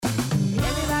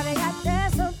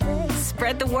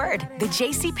spread the word. The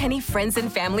JCPenney Friends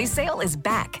and Family Sale is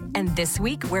back. And this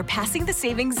week, we're passing the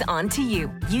savings on to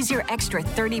you. Use your extra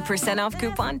 30% off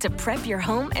coupon to prep your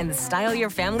home and style your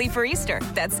family for Easter.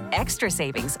 That's extra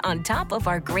savings on top of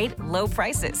our great low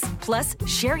prices. Plus,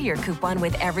 share your coupon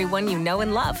with everyone you know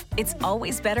and love. It's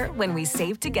always better when we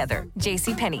save together.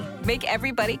 JCPenney. Make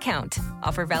everybody count.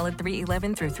 Offer valid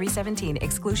 3/11 through 3/17.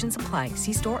 Exclusions apply.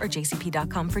 See store or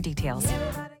jcp.com for details.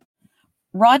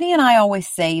 Rodney and I always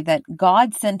say that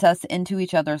God sent us into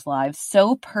each other's lives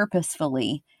so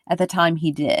purposefully at the time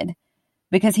he did,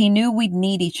 because he knew we'd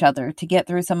need each other to get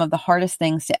through some of the hardest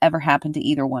things to ever happen to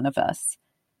either one of us.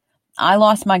 I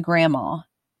lost my grandma,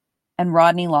 and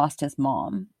Rodney lost his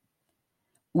mom.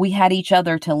 We had each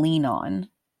other to lean on,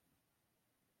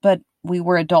 but we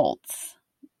were adults.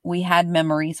 We had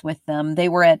memories with them. They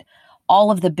were at all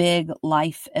of the big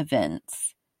life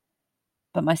events.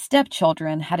 But my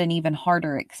stepchildren had an even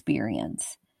harder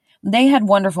experience. They had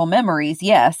wonderful memories,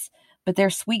 yes, but their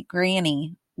sweet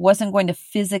granny wasn't going to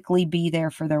physically be there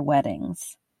for their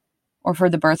weddings or for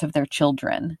the birth of their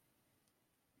children.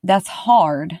 That's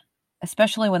hard,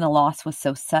 especially when the loss was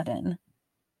so sudden.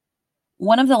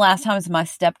 One of the last times my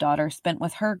stepdaughter spent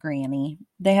with her granny,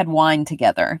 they had wine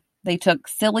together. They took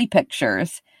silly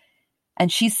pictures, and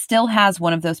she still has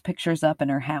one of those pictures up in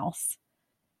her house.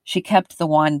 She kept the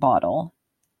wine bottle.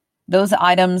 Those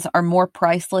items are more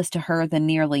priceless to her than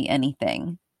nearly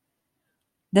anything.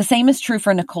 The same is true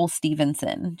for Nicole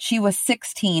Stephenson. She was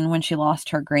 16 when she lost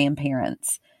her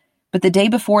grandparents, but the day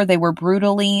before they were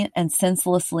brutally and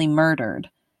senselessly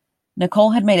murdered,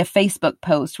 Nicole had made a Facebook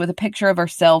post with a picture of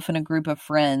herself and a group of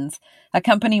friends,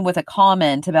 accompanied with a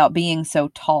comment about being so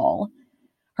tall.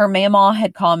 Her mama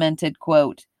had commented,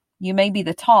 quote, "You may be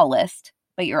the tallest,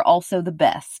 but you're also the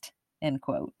best," end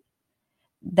quote.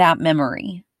 That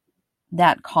memory,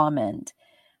 that comment,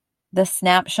 the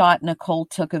snapshot Nicole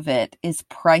took of it is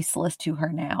priceless to her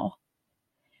now.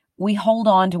 We hold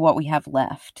on to what we have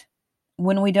left.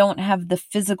 When we don't have the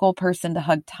physical person to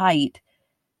hug tight,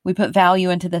 we put value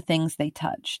into the things they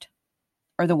touched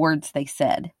or the words they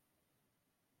said.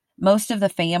 Most of the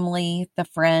family, the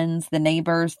friends, the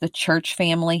neighbors, the church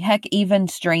family, heck, even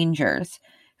strangers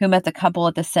who met the couple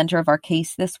at the center of our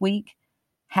case this week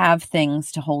have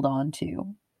things to hold on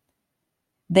to.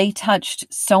 They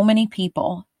touched so many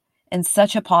people in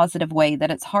such a positive way that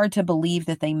it's hard to believe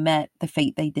that they met the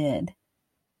fate they did.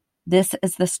 This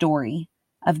is the story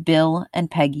of Bill and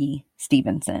Peggy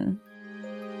Stephenson.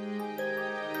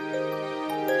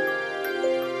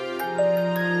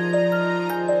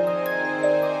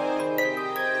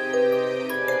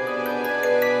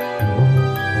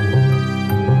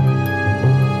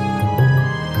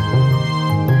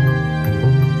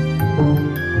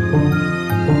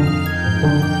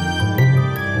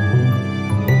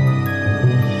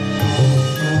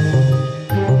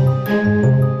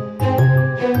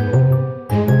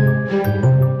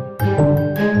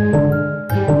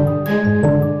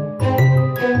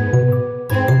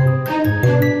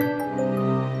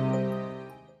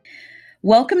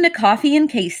 Welcome to Coffee and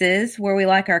Cases, where we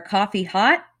like our coffee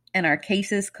hot and our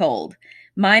cases cold.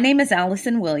 My name is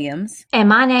Allison Williams. And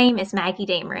my name is Maggie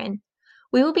Dameron.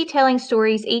 We will be telling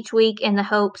stories each week in the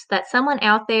hopes that someone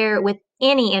out there with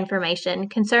any information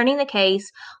concerning the case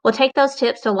will take those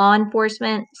tips to law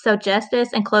enforcement so justice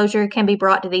and closure can be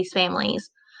brought to these families.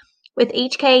 With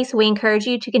each case, we encourage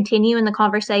you to continue in the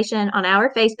conversation on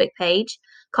our Facebook page,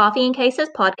 Coffee and Cases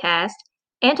Podcast,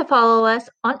 and to follow us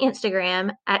on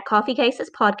Instagram at Coffee Cases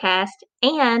Podcast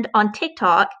and on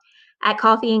TikTok at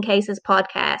Coffee and Cases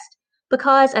Podcast.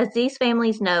 Because, as these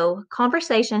families know,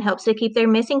 conversation helps to keep their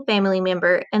missing family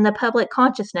member in the public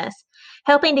consciousness,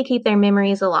 helping to keep their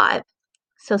memories alive.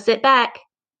 So sit back,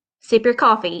 sip your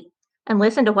coffee, and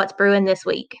listen to what's brewing this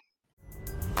week.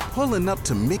 Pulling up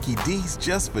to Mickey D's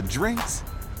just for drinks?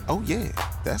 Oh yeah,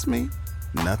 that's me.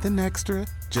 Nothing extra,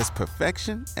 just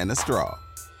perfection and a straw.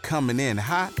 Coming in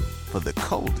hot for the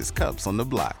coldest cups on the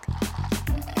block.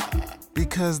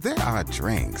 Because there are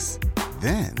drinks.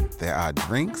 Then there are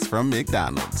drinks from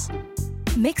McDonald's.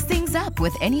 Mix things up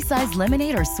with any size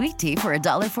lemonade or sweet tea for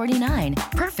 $1.49.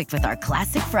 Perfect with our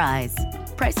classic fries.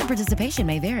 Price and participation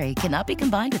may vary. Cannot be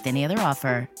combined with any other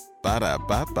offer.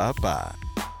 Ba-da-ba-ba-ba.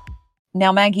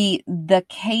 Now, Maggie, the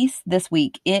case this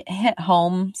week, it hit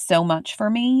home so much for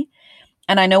me.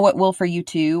 And I know it will for you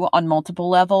too on multiple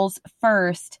levels.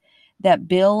 First, that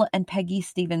Bill and Peggy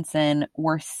Stephenson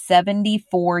were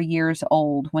 74 years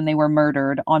old when they were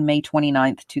murdered on May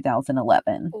 29th,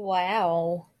 2011.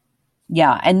 Wow.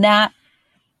 Yeah. And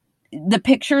the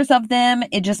pictures of them,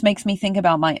 it just makes me think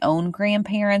about my own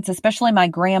grandparents, especially my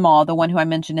grandma, the one who I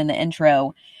mentioned in the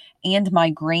intro, and my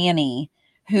granny.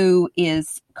 who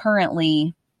is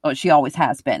currently, well, she always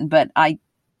has been, but I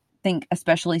think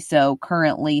especially so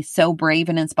currently, so brave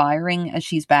and inspiring as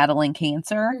she's battling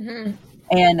cancer. Mm-hmm.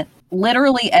 And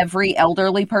literally every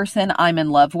elderly person I'm in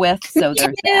love with. So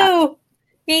there's that.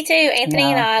 Me too. Anthony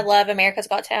and Yeah. I love America's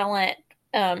Got Talent.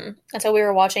 And so we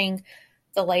were watching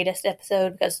the latest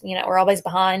episode because, we're always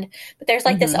behind. But there's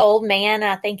like this old man,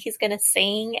 and I think he's going to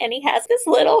sing, and he has this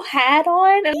little hat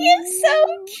on. And he is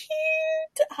so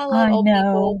cute. I love old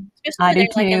people. Especially when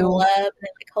they're like in love and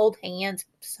they like hold hands.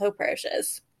 So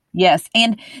precious. Yes.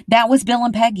 And that was Bill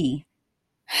and Peggy.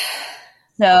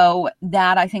 So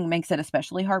that I think makes it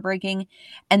especially heartbreaking.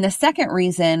 And the second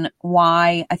reason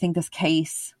why I think this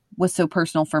case was so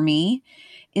personal for me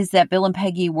is that Bill and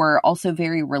Peggy were also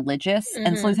very religious.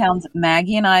 And Sleuthhounds,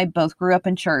 Maggie and I both grew up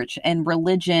in church, and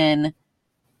religion,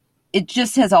 it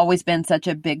just has always been such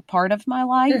a big part of my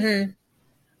life. Mm-hmm.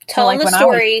 Telling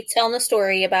the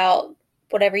story about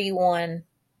whatever you won.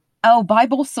 Oh,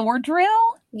 Bible sword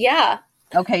drill? Yeah.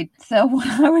 Okay, so when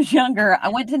I was younger, I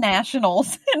went to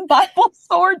nationals in Bible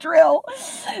sword drill.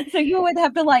 So you would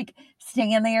have to like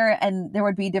stand there, and there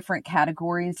would be different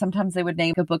categories. Sometimes they would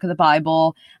name a book of the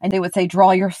Bible, and they would say,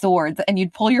 draw your swords, and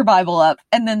you'd pull your Bible up,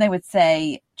 and then they would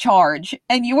say, charge,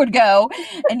 and you would go,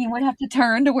 and you would have to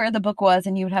turn to where the book was,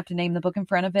 and you would have to name the book in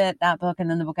front of it, that book, and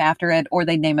then the book after it, or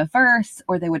they'd name a verse,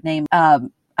 or they would name a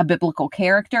biblical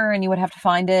character, and you would have to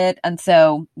find it. And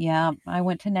so, yeah, I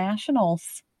went to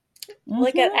nationals.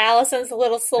 Look at Allison's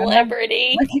little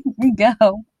celebrity. There we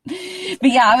go.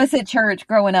 But yeah, I was at church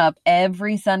growing up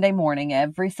every Sunday morning,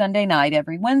 every Sunday night,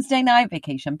 every Wednesday night,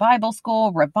 vacation Bible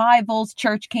school, revivals,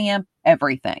 church camp,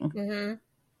 everything. Mm-hmm.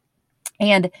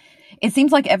 And it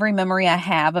seems like every memory I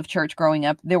have of church growing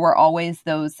up, there were always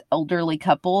those elderly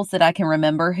couples that I can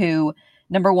remember who,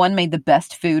 number one, made the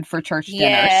best food for church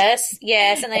dinners.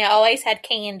 Yes. And they always had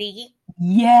candy.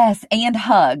 Yes, and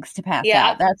hugs to pass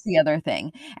out. That's the other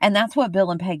thing. And that's what Bill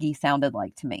and Peggy sounded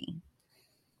like to me.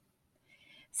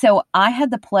 So I had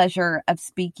the pleasure of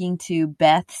speaking to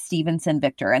Beth Stephenson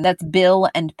Victor, and that's Bill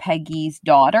and Peggy's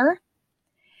daughter.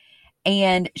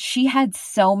 And she had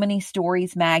so many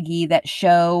stories, Maggie, that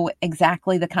show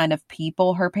exactly the kind of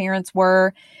people her parents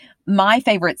were. My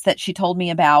favorites that she told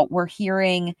me about were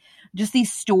hearing just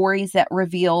these stories that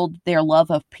revealed their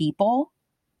love of people.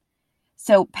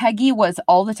 So Peggy was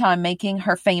all the time making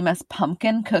her famous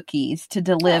pumpkin cookies to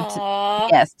deliver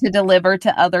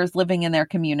to others living in their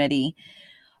community.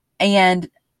 And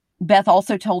Beth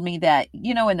also told me that,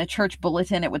 in the church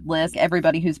bulletin, it would list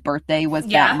everybody whose birthday was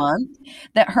that month,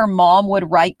 that her mom would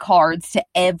write cards to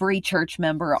every church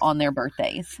member on their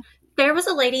birthdays. There was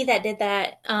a lady that did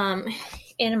that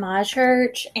in my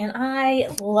church, and I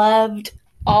loved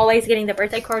always getting the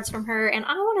birthday cards from her, and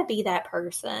I want to be that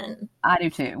person. I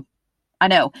do too. I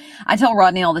know. I tell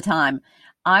Rodney all the time,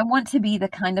 I want to be the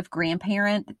kind of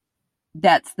grandparent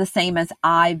that's the same as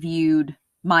I viewed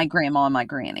my grandma and my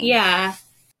granny. Yeah.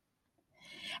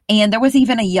 And there was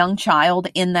even a young child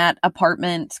in that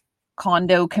apartment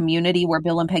condo community where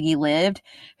Bill and Peggy lived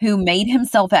who made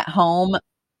himself at home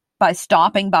by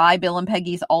stopping by Bill and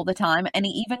Peggy's all the time. And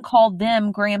he even called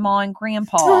them grandma and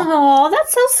grandpa. Oh,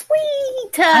 that's so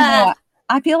sweet. I know.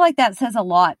 I feel like that says a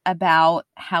lot about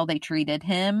how they treated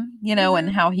him, and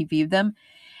how he viewed them.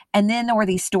 And then there were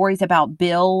these stories about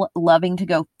Bill loving to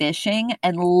go fishing,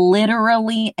 and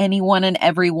literally anyone and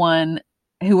everyone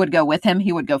who would go with him,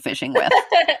 he would go fishing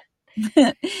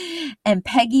with. And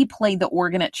Peggy played the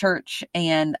organ at church,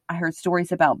 and I heard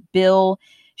stories about Bill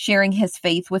sharing his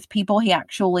faith with people. He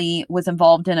actually was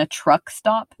involved in a truck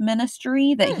stop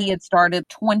ministry that he had started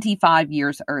 25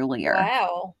 years earlier.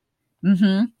 Wow.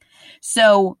 Mm-hmm.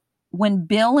 So when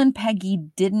Bill and Peggy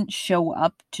didn't show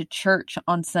up to church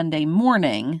on Sunday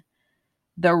morning,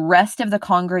 the rest of the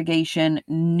congregation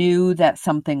knew that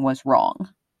something was wrong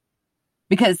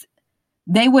because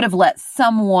they would have let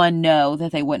someone know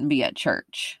that they wouldn't be at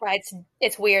church. Right.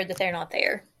 It's weird that they're not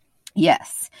there.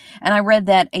 Yes. And I read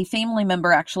that a family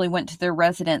member actually went to their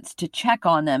residence to check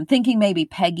on them, thinking maybe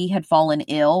Peggy had fallen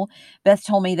ill. Beth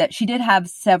told me that she did have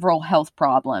several health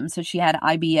problems. So she had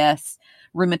IBS,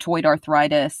 rheumatoid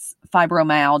arthritis,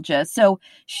 fibromyalgia. So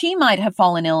she might have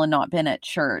fallen ill and not been at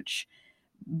church.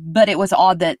 But it was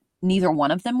odd that neither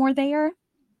one of them were there.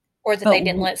 Or that they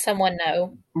didn't let someone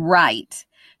know. Right.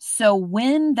 So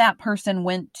when that person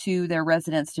went to their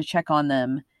residence to check on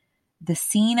them, the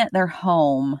scene at their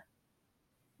home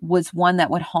was one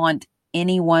that would haunt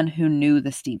anyone who knew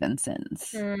the Stephensons.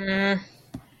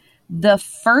 The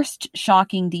first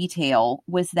shocking detail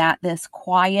was that this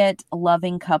quiet,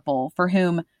 loving couple, for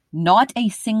whom not a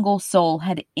single soul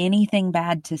had anything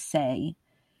bad to say,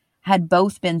 had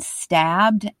both been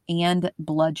stabbed and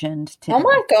bludgeoned to death. Oh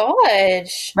my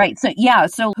gosh. Right. So, yeah.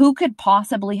 So who could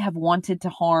possibly have wanted to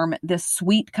harm this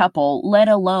sweet couple, let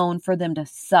alone for them to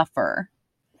suffer?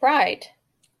 Right.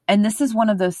 And this is one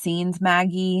of those scenes,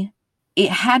 Maggie. It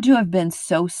had to have been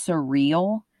so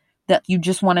surreal that you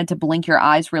just wanted to blink your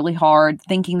eyes really hard,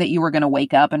 thinking that you were going to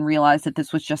wake up and realize that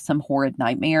this was just some horrid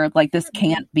nightmare. Like, this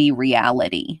can't be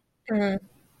reality. Mm-hmm.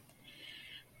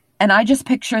 And I just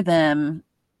picture them.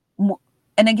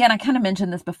 And again, I kind of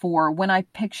mentioned this before. When I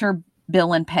picture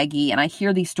Bill and Peggy and I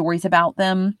hear these stories about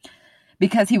them,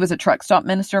 because he was a truck stop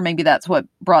minister, maybe that's what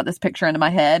brought this picture into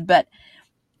my head. But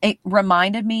it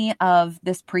reminded me of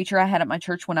this preacher I had at my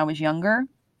church when I was younger.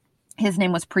 His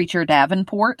name was Preacher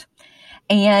Davenport.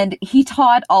 And he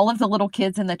taught all of the little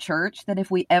kids in the church that if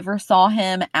we ever saw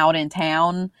him out in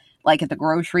town, like at the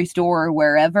grocery store or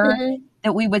wherever,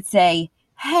 that we would say,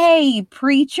 "Hey,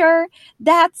 preacher,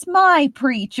 that's my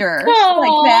preacher." Aww.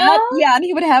 Like that. Yeah. And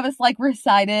he would have us like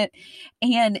recite it.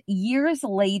 And years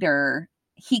later,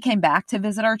 he came back to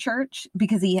visit our church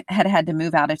because he had to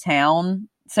move out of town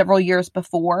several years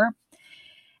before.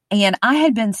 And I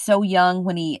had been so young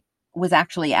when he was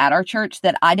actually at our church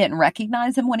that I didn't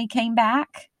recognize him when he came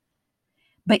back.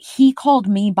 But he called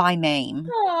me by name.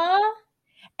 Aww.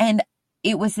 And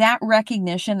it was that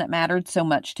recognition that mattered so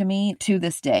much to me to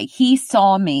this day. He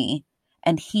saw me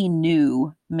and he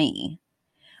knew me.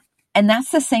 And that's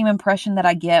the same impression that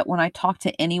I get when I talk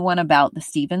to anyone about the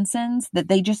Stephensons, that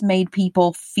they just made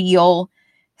people feel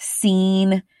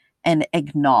seen and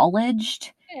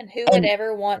acknowledged. And who would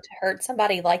ever want to hurt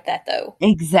somebody like that, though?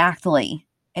 Exactly.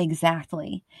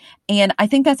 And I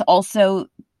think that's also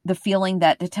the feeling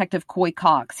that Detective Coy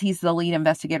Cox, he's the lead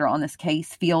investigator on this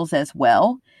case, feels as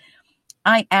well.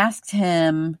 I asked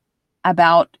him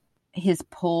about his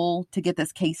pull to get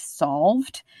this case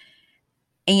solved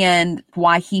and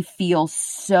why he feels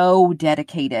so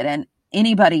dedicated. And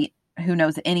anybody who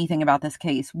knows anything about this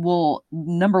case will,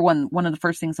 number one of the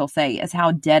first things they'll say is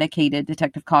how dedicated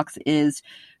Detective Cox is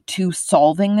to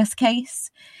solving this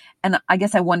case. And I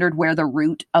guess I wondered where the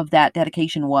root of that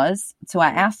dedication was. So I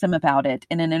asked him about it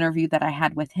in an interview that I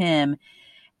had with him.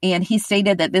 And he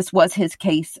stated that this was his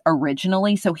case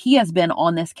originally. So he has been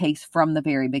on this case from the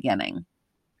very beginning.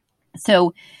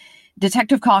 So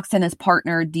Detective Cox and his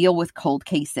partner deal with cold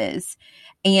cases.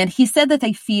 And he said that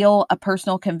they feel a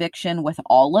personal conviction with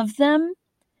all of them.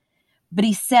 But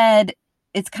he said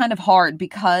it's kind of hard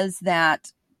because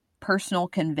that personal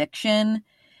conviction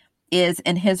is,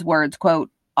 in his words,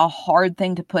 quote, "a hard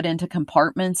thing to put into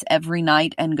compartments every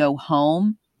night and go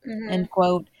home," end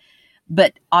quote.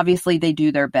 But obviously they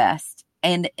do their best.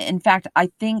 And in fact,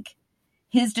 I think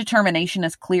his determination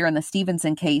is clear in the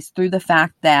Stephenson case through the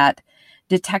fact that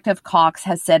Detective Cox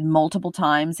has said multiple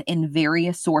times in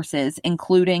various sources,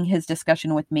 including his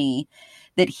discussion with me,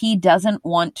 that he doesn't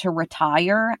want to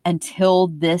retire until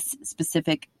this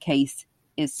specific case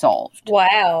is solved.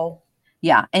 Wow.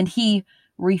 Yeah. And he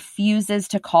refuses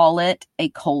to call it a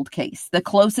cold case. The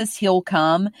closest he'll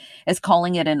come is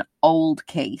calling it an old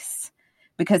case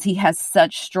because he has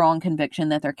such strong conviction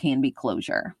that there can be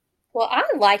closure. Well, I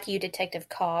like you, Detective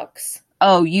Cox.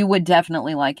 Oh, you would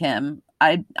definitely like him.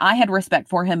 I had respect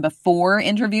for him before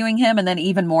interviewing him and then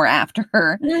even more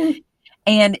after.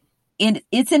 And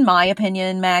it's in my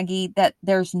opinion, Maggie, that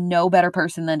there's no better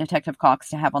person than Detective Cox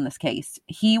to have on this case.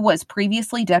 He was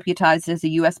previously deputized as a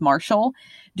U.S. Marshal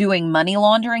doing money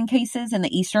laundering cases in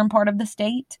the eastern part of the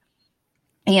state.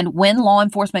 And when law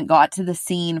enforcement got to the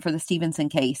scene for the Stephenson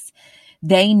case,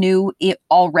 they knew it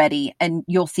already, and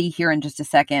you'll see here in just a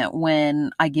second when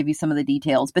I give you some of the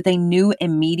details, but they knew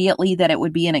immediately that it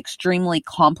would be an extremely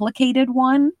complicated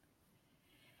one.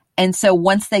 And so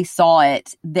once they saw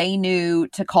it, they knew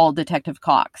to call Detective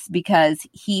Cox because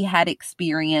he had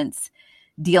experience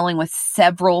dealing with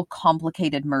several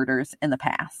complicated murders in the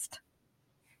past.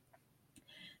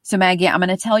 So Maggie, I'm going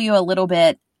to tell you a little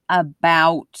bit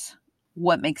about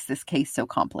what makes this case so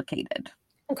complicated.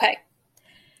 Okay.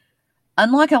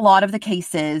 Unlike a lot of the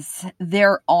cases,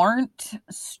 there aren't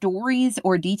stories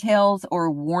or details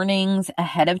or warnings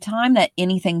ahead of time that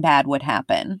anything bad would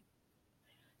happen.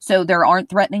 So there aren't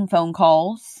threatening phone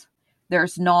calls.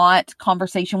 There's not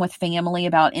conversation with family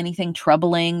about anything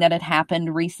troubling that had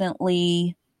happened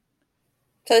recently.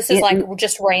 So this is like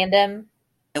just random?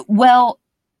 Well,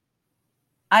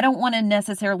 I don't want to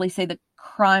necessarily say the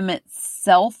crime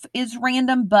itself is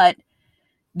random, but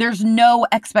there's no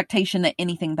expectation that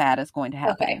anything bad is going to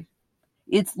happen. Okay.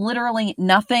 It's literally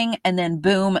nothing, and then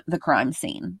boom, the crime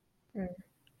scene.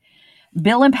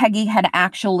 Bill and Peggy had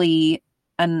actually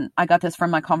and I got this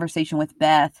from my conversation with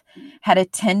Beth, had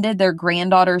attended their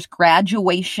granddaughter's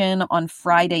graduation on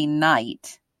Friday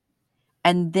night,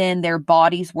 and then their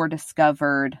bodies were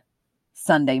discovered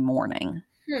Sunday morning.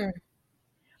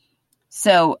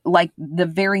 So, like, the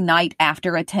very night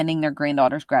after attending their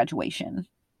granddaughter's graduation,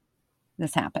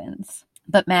 this happens.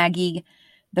 But Maggie,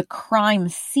 the crime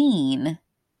scene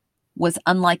was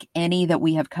unlike any that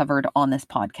we have covered on this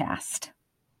podcast.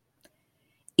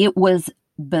 It was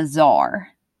bizarre.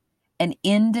 And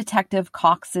in Detective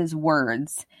Cox's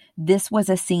words, this was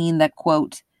a scene that,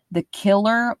 quote, the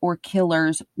killer or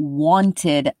killers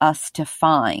wanted us to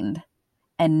find,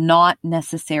 and not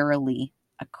necessarily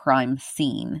a crime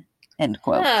scene, end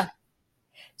quote.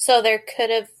 So the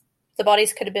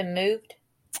bodies could have been moved?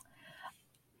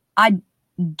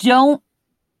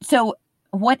 So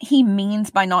what he means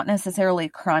by not necessarily a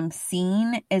crime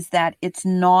scene is that it's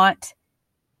not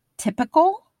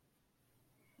typical,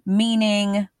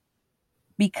 meaning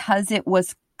because it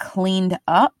was cleaned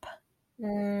up,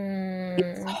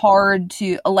 it's hard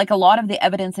to, like, a lot of the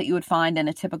evidence that you would find in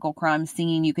a typical crime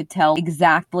scene, you could tell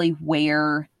exactly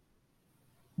where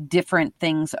different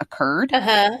things occurred,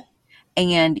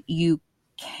 and you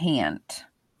can't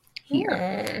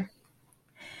here.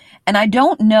 And I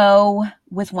don't know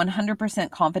with 100%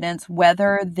 confidence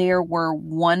whether there were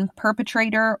one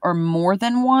perpetrator or more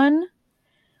than one,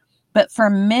 but for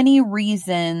many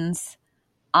reasons,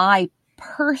 I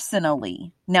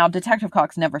personally, now Detective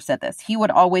Cox never said this, he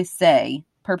would always say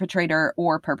perpetrator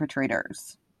or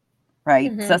perpetrators,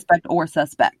 right? Suspect or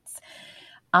suspects.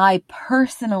 I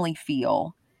personally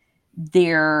feel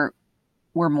there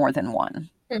were more than one.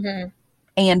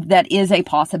 And that is a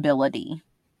possibility,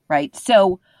 right?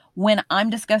 So when I'm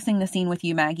discussing the scene with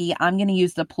you, Maggie, I'm going to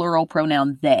use the plural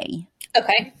pronoun they.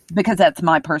 Okay. Because that's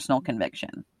my personal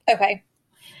conviction. Okay.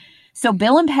 So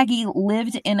Bill and Peggy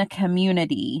lived in a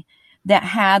community that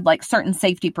had like certain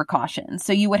safety precautions.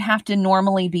 So you would have to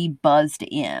normally be buzzed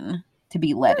in to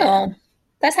be let in.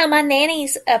 That's how my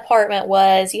nanny's apartment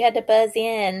was. You had to buzz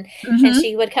in, and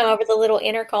she would come over the little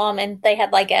intercom, and they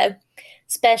had like a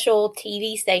special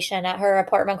TV station at her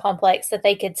apartment complex that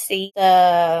they could see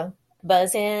the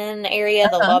buzz-in area,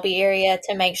 the lobby area,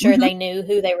 to make sure they knew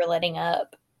who they were letting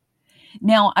up.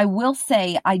 Now, I will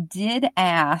say I did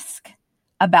ask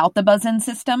about the buzz-in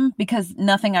system because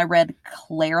nothing I read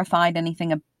clarified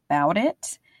anything about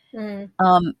it.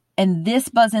 And this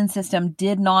buzz-in system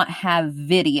did not have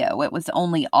video. It was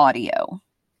only audio.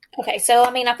 Okay, so,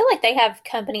 I mean, I feel like they have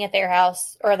company at their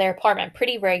house or their apartment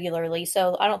pretty regularly,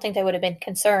 so I don't think they would have been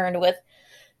concerned with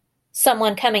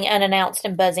someone coming unannounced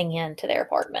and buzzing into their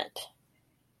apartment.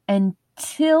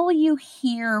 Until you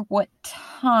hear what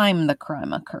time the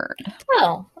crime occurred.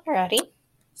 Oh, alrighty.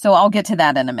 So I'll get to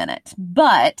that in a minute.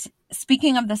 But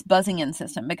speaking of this buzzing in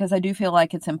system, because I do feel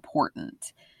like it's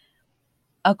important,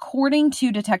 according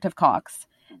to Detective Cox,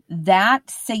 that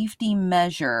safety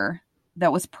measure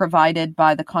that was provided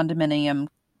by the condominium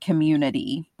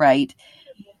community, right?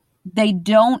 They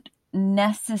don't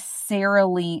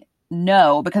necessarily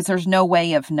know, because there's no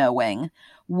way of knowing,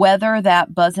 whether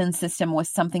that buzz-in system was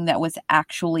something that was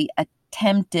actually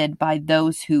attempted by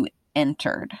those who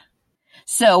entered.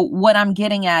 So what I'm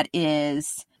getting at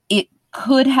is it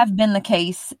could have been the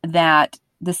case that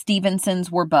the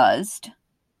Stephensons were buzzed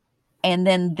and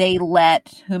then they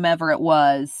let whomever it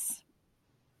was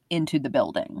into the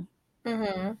building.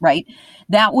 Right?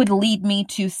 That would lead me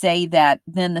to say that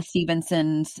then the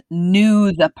Stephensons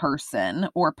knew the person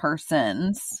or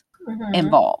persons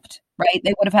involved, right?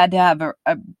 They would have had to have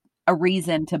a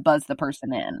reason to buzz the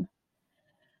person in.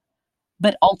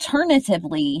 But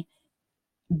alternatively,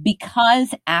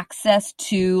 because access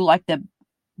to like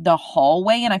the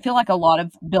hallway, and I feel like a lot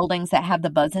of buildings that have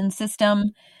the buzz-in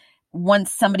system,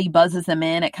 once somebody buzzes them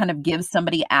in, it kind of gives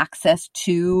somebody access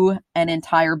to an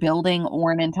entire building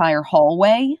or an entire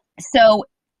hallway. So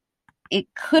it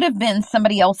could have been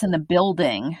somebody else in the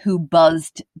building who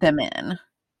buzzed them in.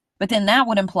 But then that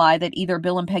would imply that either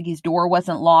Bill and Peggy's door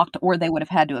wasn't locked or they would have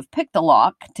had to have picked the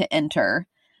lock to enter.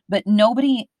 But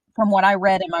nobody, from what I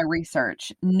read in my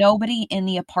research, nobody in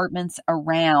the apartments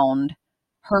around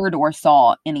heard or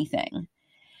saw anything.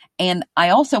 And I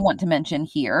also want to mention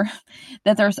here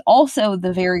that there's also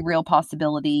the very real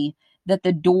possibility that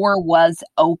the door was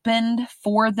opened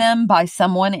for them by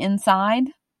someone inside.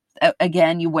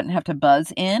 Again, you wouldn't have to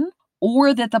buzz in.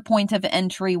 Or that the point of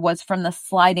entry was from the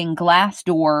sliding glass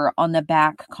door on the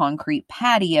back concrete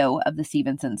patio of the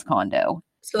Stephensons condo.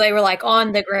 So they were like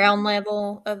on the ground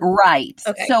level of... Right.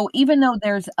 Okay. So even though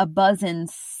there's a buzz-in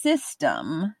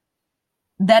system,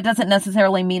 that doesn't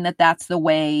necessarily mean that that's the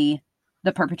way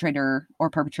the perpetrator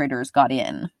or perpetrators got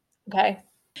in. Okay.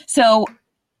 So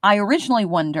I originally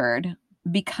wondered,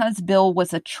 because Bill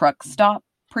was a truck stop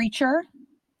preacher,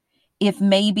 if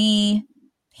maybe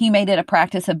he made it a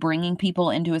practice of bringing people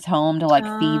into his home to like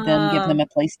feed them, give them a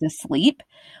place to sleep.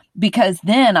 Because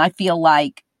then I feel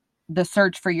like the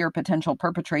search for your potential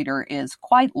perpetrator is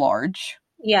quite large.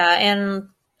 Yeah, and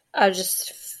I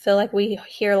just feel like we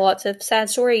hear lots of sad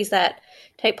stories that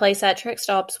take place at truck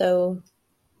stops. So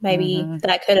maybe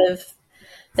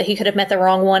that he could have met the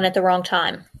wrong one at the wrong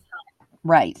time.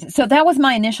 Right. So that was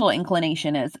my initial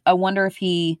inclination, is I wonder if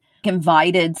he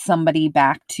invited somebody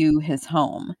back to his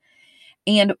home.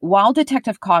 And while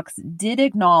Detective Cox did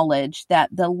acknowledge that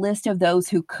the list of those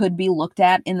who could be looked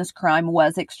at in this crime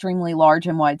was extremely large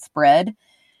and widespread,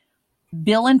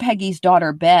 Bill and Peggy's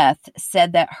daughter, Beth,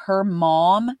 said that her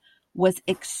mom was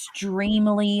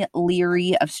extremely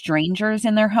leery of strangers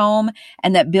in their home,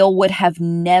 and that Bill would have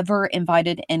never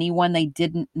invited anyone they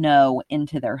didn't know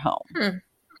into their home.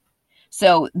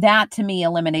 So that, to me,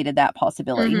 eliminated that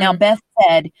possibility. Now, Beth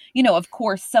said, of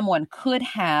course, someone could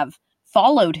have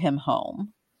followed him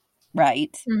home,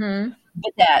 right?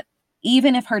 But that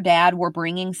even if her dad were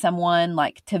bringing someone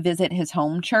like to visit his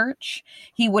home church,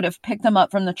 he would have picked them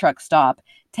up from the truck stop,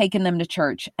 taken them to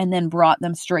church, and then brought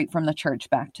them straight from the church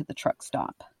back to the truck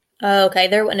stop. Okay,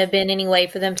 there wouldn't have been any way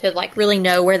for them to like really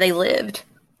know where they lived.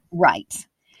 Right.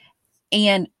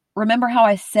 And remember how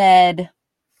I said,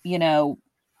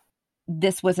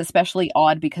 this was especially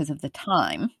odd because of the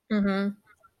time.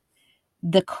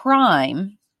 The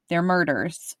crime, their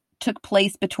murders, took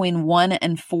place between 1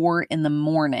 and 4 in the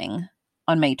morning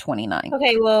on May 29th.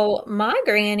 Okay, well, my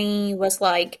granny was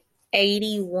like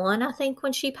 81, I think,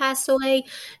 when she passed away,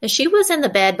 and she was in the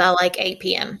bed by like 8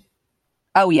 p.m.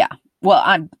 Oh yeah.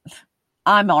 Well,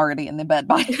 I'm already in the bed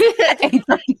by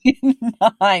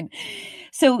 8:39.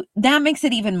 So that makes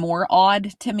it even more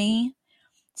odd to me.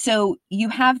 So you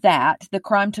have that. The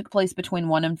crime took place between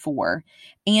 1 and 4.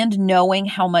 And knowing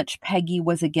how much Peggy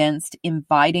was against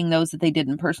inviting those that they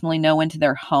didn't personally know into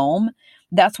their home,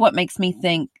 that's what makes me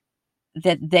think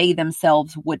that they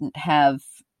themselves wouldn't have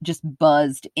just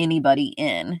buzzed anybody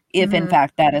in, if in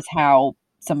fact that is how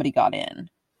somebody got in.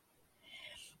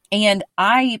 And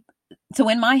so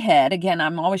in my head, again,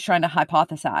 I'm always trying to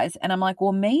hypothesize, and I'm like,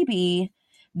 well, maybe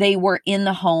they were in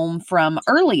the home from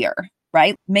earlier,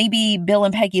 right? Maybe Bill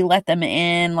and Peggy let them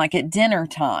in like at dinner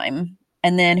time,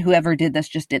 and then whoever did this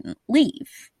just didn't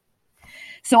leave.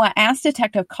 So I asked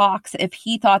Detective Cox if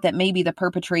he thought that maybe the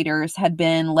perpetrators had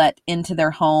been let into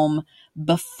their home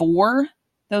before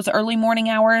those early morning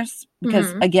hours.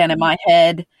 Because again, in my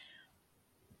head,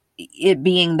 it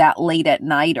being that late at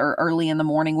night or early in the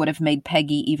morning would have made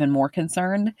Peggy even more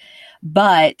concerned.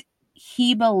 But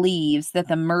he believes that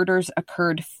the murders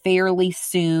occurred fairly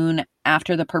soon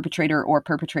after the perpetrator or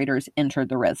perpetrators entered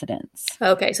the residence.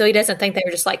 Okay, so he doesn't think they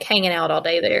were just like hanging out all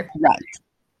day there. Right.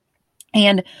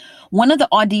 And one of the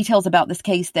odd details about this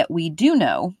case that we do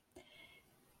know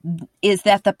is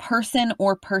that the person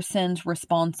or persons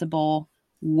responsible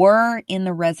were in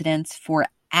the residence for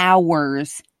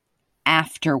hours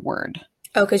afterward.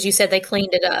 Oh, because you said they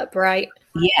cleaned it up, right?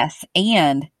 Yes.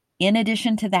 And in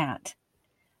addition to that,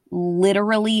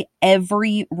 literally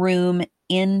every room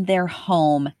in their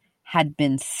home had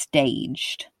been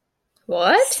staged.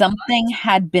 What? Something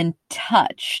had been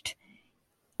touched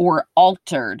or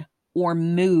altered or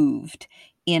moved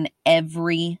in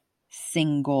every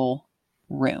single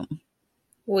room.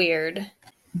 Weird.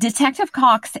 Detective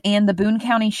Cox and the Boone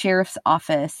County Sheriff's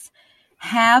Office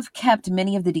have kept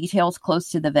many of the details close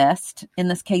to the vest in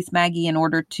this case, Maggie, in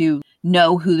order to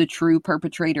know who the true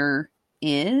perpetrator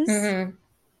is.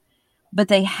 But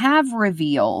they have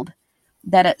revealed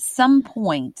that at some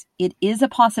point it is a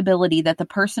possibility that the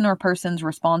person or persons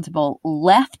responsible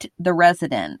left the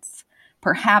residence,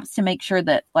 perhaps to make sure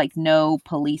that like no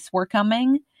police were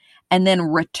coming, and then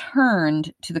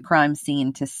returned to the crime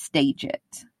scene to stage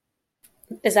it.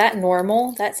 Is that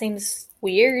normal? That seems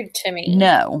weird to me.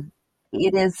 No,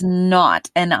 it is not.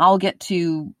 And I'll get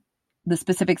to the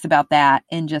specifics about that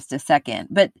in just a second.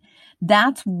 But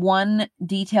that's one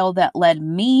detail that led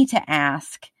me to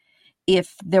ask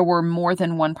if there were more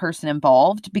than one person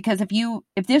involved. Because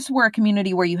if this were a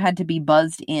community where you had to be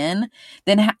buzzed in,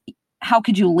 then how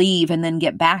could you leave and then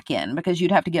get back in? Because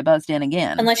you'd have to get buzzed in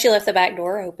again. Unless you left the back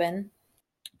door open.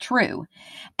 True.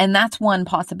 And that's one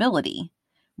possibility,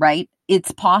 right?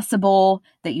 It's possible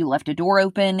that you left a door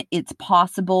open. It's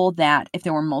possible that if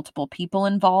there were multiple people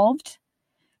involved,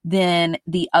 then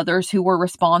the others who were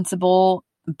responsible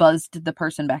buzzed the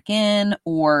person back in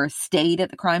or stayed at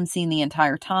the crime scene the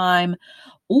entire time.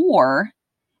 Or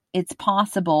it's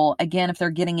possible, again, if they're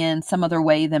getting in some other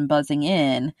way than buzzing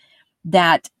in,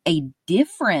 that a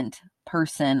different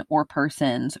person or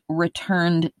persons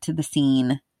returned to the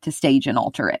scene to stage and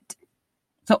alter it.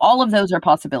 So all of those are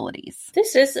possibilities.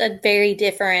 This is a very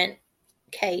different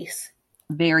case.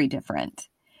 Very different.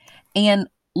 And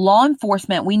law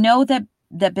enforcement, we know that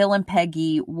Bill and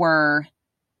Peggy were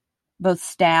both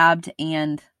stabbed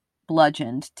and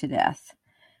bludgeoned to death.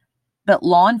 But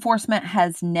law enforcement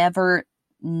has never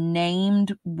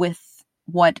named with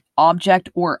what object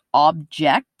or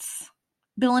objects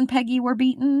Bill and Peggy were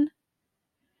beaten.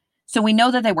 So we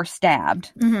know that they were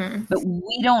stabbed, but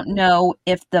we don't know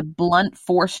if the blunt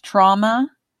force trauma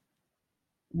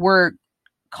were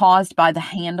caused by the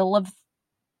handle of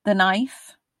the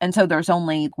knife, and so there's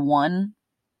only one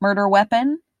murder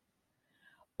weapon,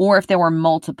 or if there were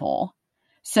multiple.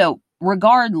 So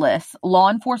regardless, law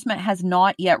enforcement has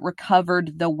not yet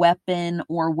recovered the weapon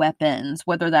or weapons,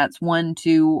 whether that's 1,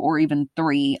 2, or even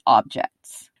 3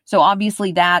 objects. So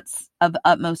obviously that's of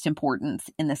utmost importance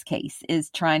in this case, is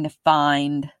trying to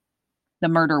find the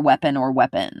murder weapon or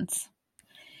weapons.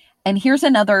 And here's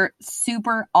another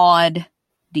super odd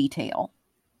detail.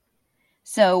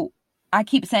 So I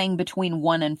keep saying between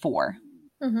 1 and 4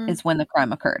 is when the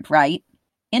crime occurred, right?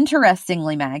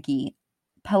 Interestingly, Maggie,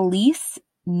 police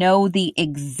know the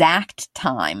exact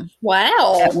time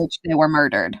at which they were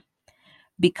murdered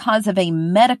because of a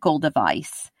medical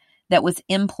device that was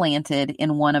implanted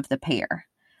in one of the pair.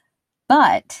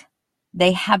 But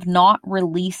they have not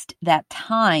released that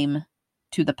time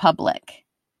to the public.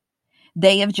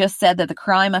 They have just said that the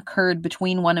crime occurred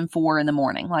between 1 and 4 in the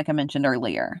morning, like I mentioned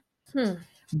earlier.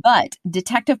 But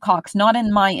Detective Cox, not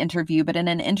in my interview, but in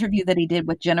an interview that he did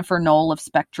with Jennifer Knoll of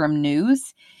Spectrum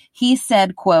News, he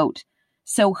said, quote,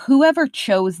 "So whoever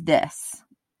chose this,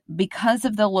 because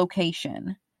of the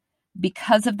location,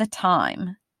 because of the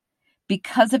time,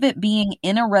 because of it being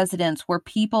in a residence where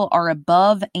people are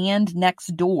above and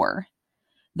next door,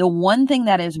 the one thing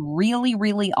that is really,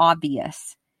 really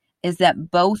obvious is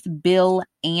that both Bill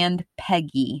and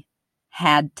Peggy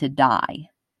had to die."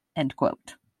 End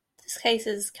quote. This case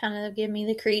is kind of giving me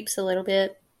the creeps a little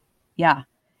bit. Yeah.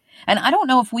 And I don't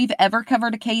know if we've ever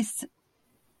covered a case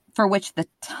for which the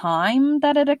time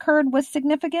that it occurred was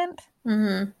significant.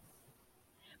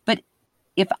 But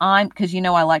because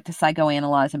I like to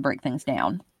psychoanalyze and break things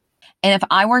down. And if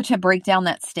I were to break down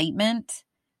that statement,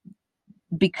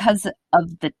 because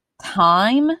of the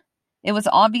time, it was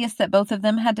obvious that both of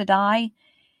them had to die.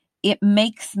 It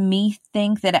makes me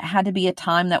think that it had to be a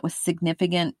time that was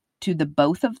significant to the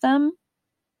both of them.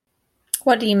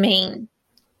 What do you mean?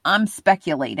 I'm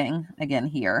speculating again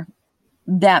here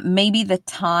that maybe the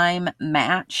time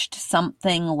matched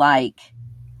something like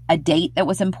a date that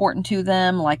was important to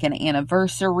them, like an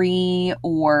anniversary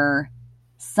or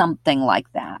something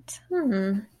like that.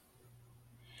 And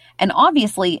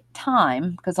obviously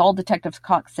time, because all Detective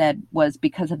Cox said was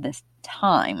because of this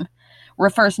time,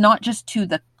 refers not just to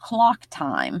the clock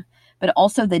time, but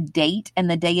also the date and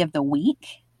the day of the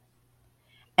week.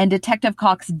 And Detective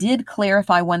Cox did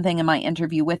clarify one thing in my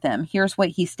interview with him. Here's what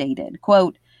he stated,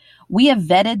 quote, "We have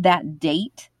vetted that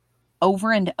date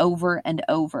over and over and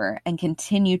over and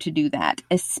continue to do that,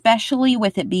 especially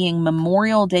with it being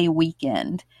Memorial Day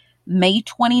weekend, May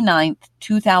 29th,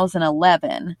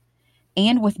 2011,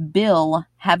 and with Bill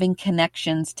having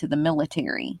connections to the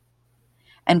military.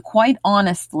 And quite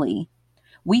honestly,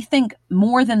 we think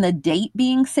more than the date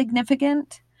being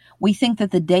significant, we think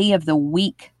that the day of the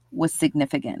week was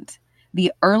significant.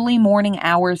 The early morning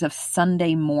hours of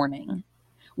Sunday morning.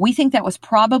 We think that was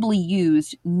probably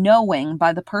used knowing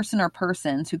by the person or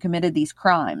persons who committed these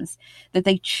crimes that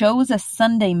they chose a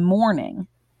Sunday morning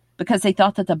because they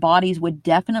thought that the bodies would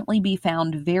definitely be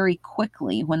found very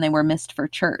quickly when they were missed for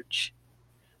church.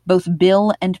 Both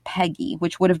Bill and Peggy,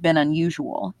 which would have been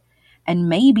unusual, and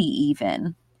maybe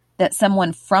even that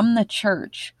someone from the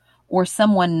church or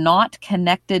someone not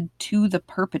connected to the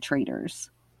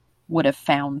perpetrators would have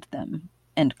found them."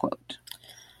 End quote.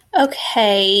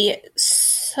 Okay,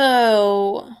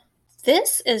 so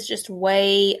this is just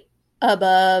way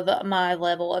above my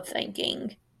level of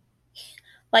thinking.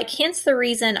 Like, hence the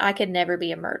reason I could never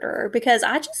be a murderer, because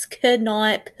I just could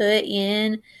not put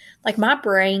in, like, my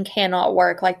brain cannot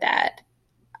work like that.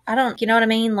 You know what I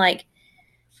mean? Like,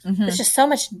 there's just so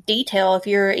much detail. If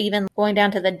you're even going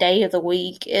down to the day of the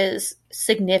week is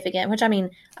significant, which, I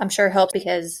mean, I'm sure helps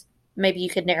because maybe you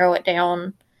could narrow it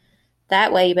down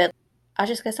that way, but I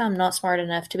just guess I'm not smart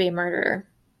enough to be a murderer.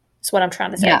 That's what I'm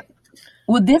trying to say. Yeah.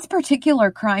 Well, this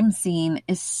particular crime scene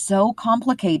is so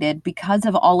complicated because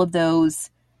of all of those.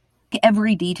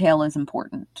 Every detail is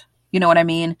important. You know what I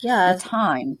mean? Yeah. The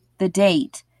time, the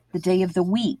date, the day of the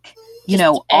week, Just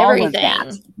all of that,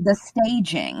 everything. the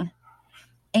staging.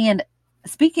 And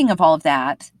speaking of all of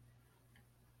that,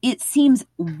 it seems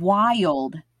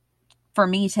wild for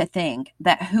me to think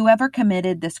that whoever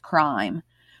committed this crime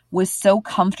was so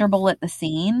comfortable at the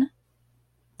scene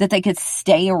that they could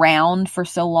stay around for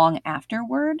so long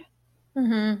afterward.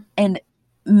 Mm-hmm. And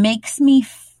makes me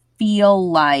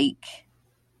feel like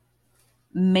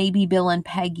maybe Bill and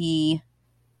Peggy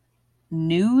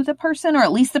knew the person, or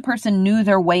at least the person knew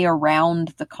their way around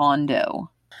the condo.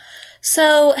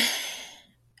 So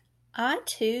I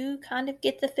too kind of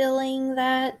get the feeling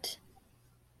that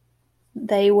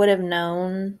they would have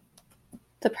known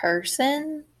the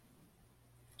person,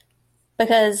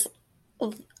 because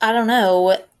I don't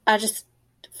know, I just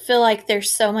feel like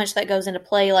there's so much that goes into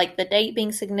play, like the date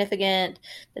being significant,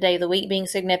 the day of the week being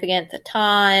significant, the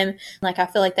time. Like, I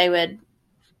feel like they would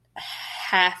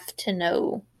have to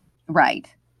know. Right.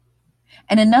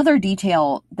 And another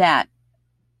detail that,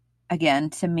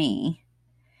 again, to me,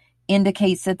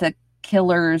 indicates that the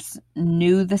killers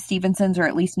knew the Stephensons, or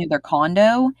at least knew their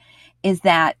condo, is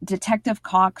that Detective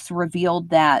Cox revealed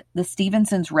that the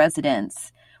Stephensons'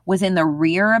 residence was in the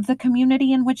rear of the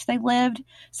community in which they lived.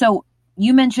 So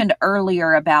you mentioned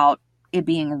earlier about it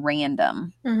being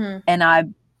random. Mm-hmm. And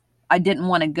I didn't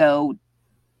want to go,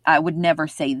 I would never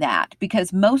say that,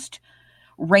 because most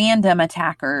random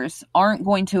attackers aren't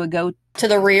going to go to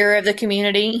the rear of the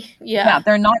community. Yeah.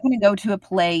 They're not going to go to a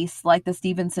place like the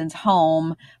Stephensons'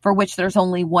 home, for which there's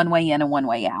only one way in and one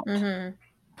way out. Mm-hmm.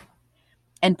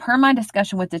 And per my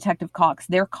discussion with Detective Cox,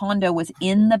 their condo was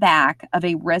in the back of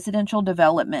a residential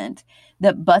development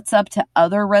that butts up to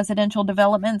other residential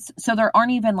developments. So there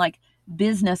aren't even like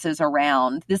businesses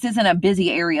around. This isn't a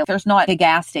busy area. There's not a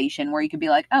gas station where you could be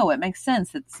like, oh, it makes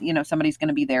sense. It's, somebody's going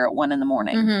to be there at 1 a.m.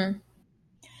 Mm-hmm.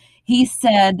 He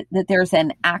said that there's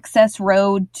an access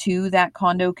road to that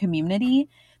condo community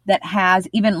that has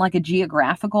even like a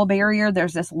geographical barrier.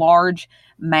 There's this large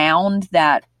mound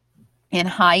that in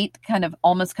height kind of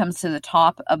almost comes to the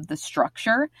top of the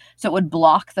structure. So it would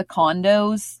block the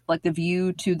condos, like the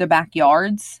view to the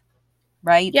backyards,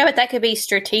 right? Yeah, but that could be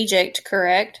strategic,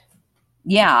 correct?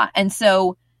 Yeah. And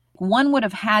so one would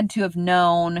have had to have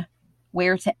known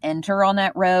where to enter on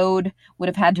that road, would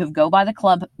have had to have gone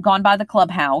by the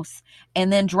clubhouse,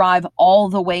 and then drive all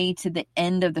the way to the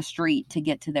end of the street to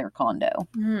get to their condo.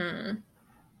 Hmm.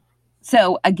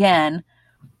 So again,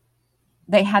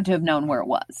 they had to have known where it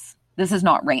was. This is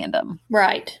not random.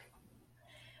 Right.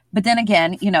 But then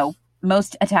again,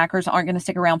 most attackers aren't going to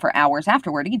stick around for hours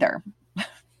afterward either.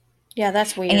 Yeah,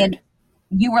 that's weird. And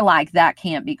you were like, that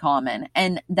can't be common.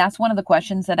 And that's one of the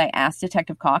questions that I asked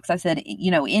Detective Cox. I said,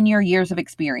 in your years of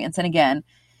experience, and again,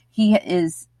 he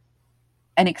is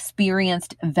an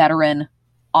experienced veteran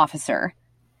officer.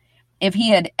 If he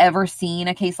had ever seen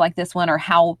a case like this one, or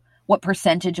what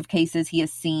percentage of cases he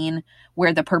has seen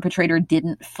where the perpetrator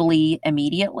didn't flee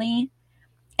immediately.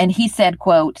 And he said,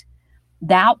 quote,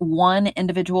 that one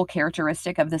individual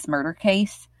characteristic of this murder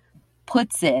case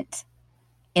puts it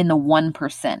in the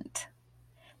 1%.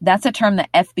 That's a term the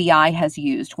FBI has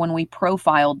used when we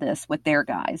profiled this with their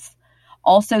guys.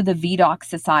 Also, the VDOC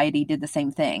Society did the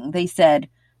same thing. They said,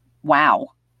 wow,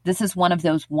 this is one of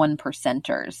those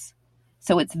 1%ers.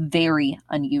 So it's very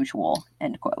unusual,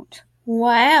 end quote.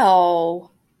 Wow.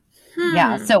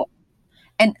 Yeah. So,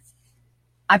 and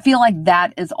I feel like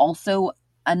that is also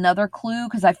another clue,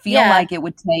 because I feel like it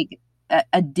would take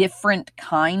a different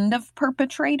kind of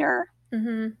perpetrator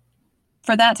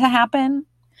for that to happen.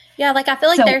 Yeah, like I feel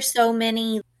like there's so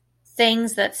many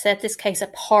things that set this case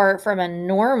apart from a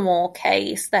normal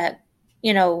case that,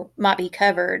 might be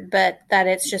covered, but that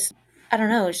it's just, I don't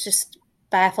know, it's just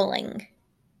baffling.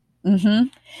 Mm-hmm.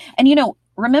 And,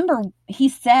 remember, he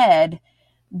said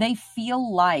they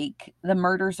feel like the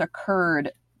murders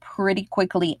occurred pretty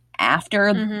quickly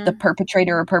after the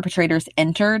perpetrator or perpetrators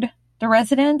entered the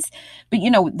residence. But,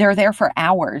 they're there for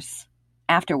hours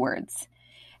afterwards.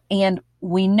 And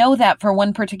we know that for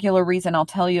one particular reason I'll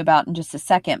tell you about in just a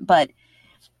second. But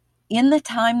in the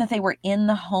time that they were in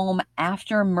the home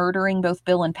after murdering both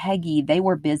Bill and Peggy, they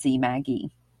were busy, Maggie.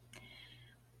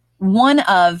 One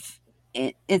of,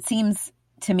 it seems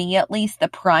to me at least, the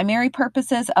primary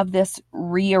purposes of this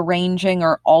rearranging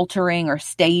or altering or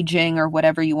staging or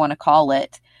whatever you want to call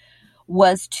it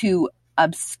was to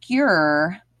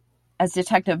obscure, as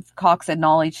Detective Cox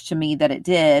acknowledged to me that it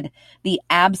did, the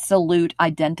absolute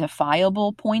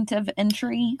identifiable point of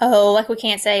entry. Oh, like we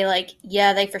can't say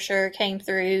they for sure came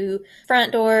through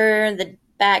front door, the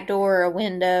back door, a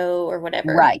window, or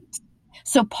whatever. Right.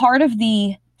 So part of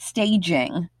the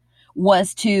staging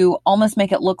was to almost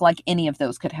make it look like any of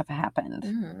those could have happened.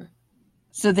 Mm.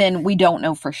 So then we don't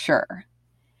know for sure.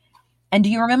 And do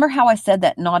you remember how I said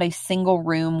that not a single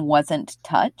room wasn't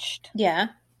touched? Yeah.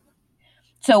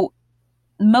 So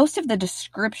most of the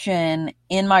description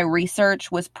in my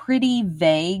research was pretty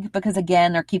vague because,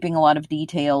 again, they're keeping a lot of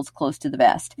details close to the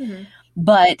vest. Mm-hmm.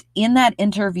 But in that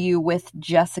interview with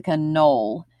Jessica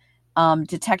Knoll,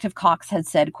 Detective Cox had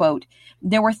said, quote,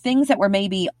 there were things that were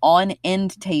maybe on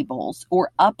end tables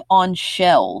or up on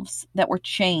shelves that were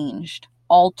changed,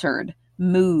 altered,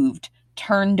 moved,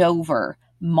 turned over,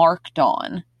 marked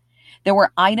on. There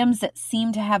were items that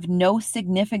seemed to have no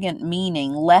significant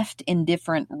meaning left in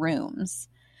different rooms.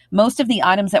 Most of the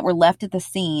items that were left at the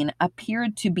scene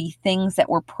appeared to be things that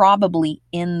were probably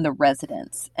in the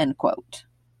residence, end quote.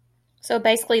 So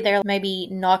basically they're maybe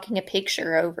knocking a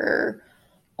picture over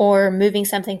or moving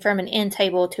something from an end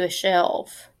table to a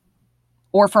shelf.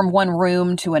 Or from one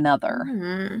room to another.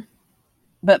 Mm-hmm.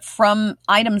 But from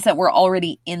items that were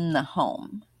already in the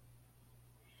home.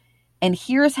 And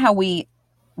here's how we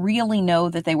really know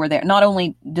that they were there. Not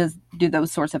only do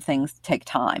those sorts of things take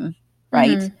time,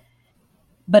 right? Mm-hmm.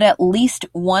 But at least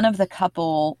one of the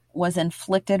couple was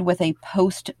inflicted with a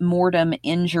post-mortem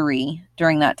injury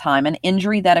during that time, an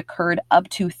injury that occurred up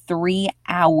to 3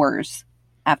 hours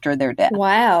after their death.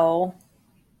 Wow.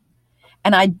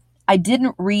 And I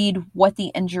didn't read what the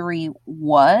injury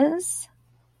was,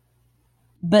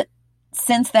 but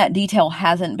since that detail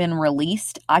hasn't been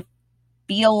released, I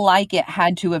feel like it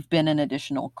had to have been an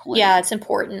additional clue. Yeah, it's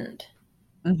important.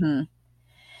 Mm-hmm.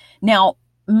 Now,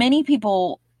 many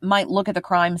people might look at the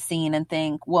crime scene and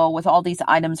think, well, with all these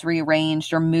items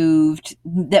rearranged or moved,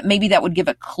 that maybe that would give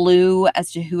a clue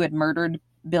as to who had murdered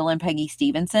Bill and Peggy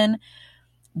Stephenson.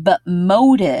 But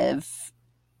motive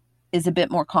is a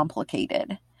bit more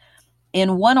complicated.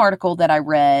 In one article that I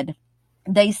read,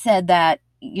 they said that,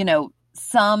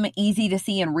 some easy to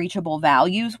see and reachable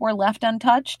values were left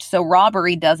untouched. So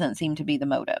robbery doesn't seem to be the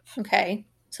motive. Okay.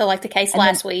 So like the case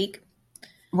last week.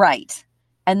 Right.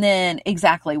 And then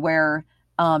exactly where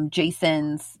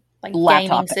Jason's like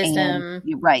laptop gaming system.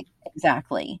 Right.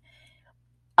 Exactly.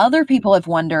 Other people have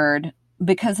wondered,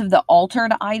 because of the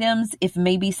altered items, if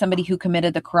maybe somebody who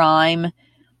committed the crime,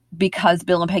 because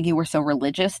Bill and Peggy were so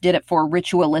religious, did it for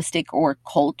ritualistic or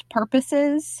cult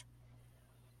purposes.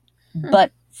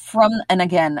 But and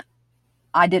again,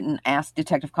 I didn't ask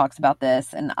Detective Cox about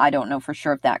this, and I don't know for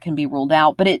sure if that can be ruled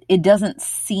out, but it doesn't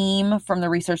seem from the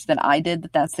research that I did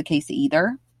that that's the case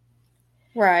either.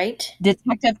 Right.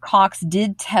 Detective Cox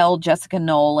did tell Jessica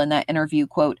Knoll in that interview,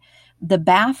 quote, the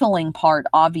baffling part,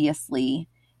 obviously,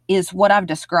 is what I've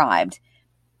described.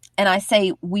 And I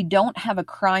say, we don't have a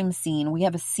crime scene. We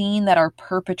have a scene that our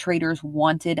perpetrators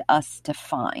wanted us to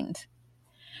find.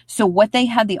 So what they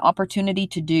had the opportunity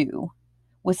to do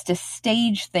was to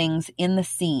stage things in the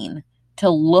scene to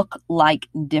look like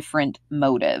different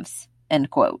motives,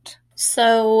 end quote.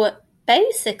 So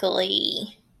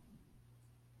basically,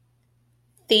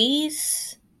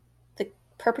 the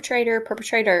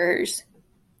perpetrators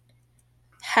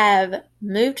have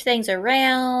moved things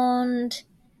around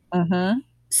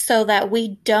so that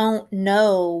we don't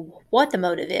know what the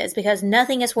motive is, because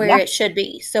nothing is where it should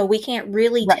be. So we can't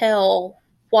really tell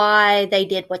why they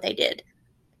did what they did.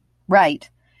 Right.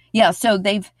 Yeah, so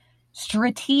they've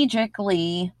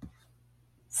strategically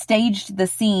staged the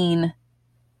scene,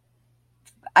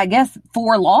 I guess,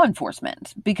 for law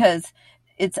enforcement, because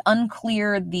it's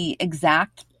unclear the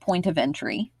exact point of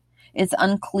entry. It's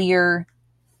unclear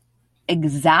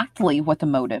exactly what the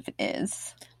motive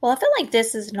is. Well, I feel like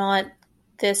this is not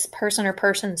this person or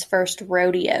person's first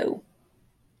rodeo.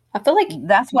 I feel like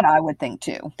that's what I would think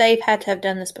too. They've had to have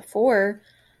done this before.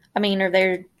 I mean, or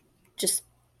they're just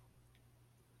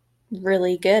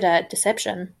really good at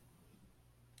deception.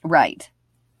 Right.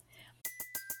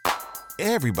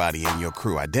 Everybody in your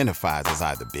crew identifies as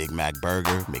either Big Mac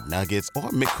Burger, McNuggets, or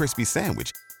McCrispy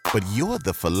Sandwich. But you're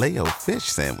the Filet-O-Fish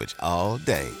Sandwich all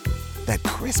day. That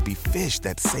crispy fish,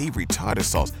 that savory tartar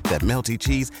sauce, that melty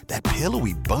cheese, that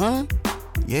pillowy bun.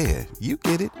 Yeah, you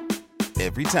get it.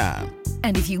 Every time.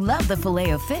 And if you love the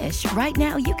Filet-O-Fish, right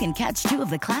now you can catch 2 of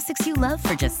the classics you love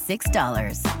for just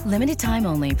 $6. Limited time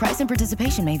only. Price and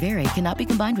participation may vary. Cannot be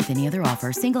combined with any other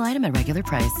offer. Single item at regular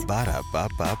price.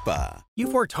 Ba-da-ba-ba-ba.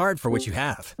 You've worked hard for what you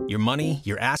have. Your money,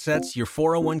 your assets, your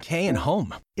 401k, and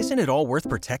home. Isn't it all worth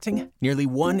protecting? Nearly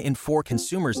 1 in 4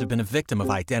 consumers have been a victim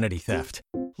of identity theft.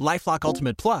 LifeLock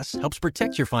Ultimate Plus helps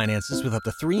protect your finances with up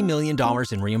to $3 million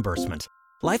in reimbursement.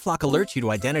 LifeLock alerts you to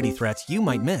identity threats you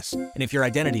might miss. And if your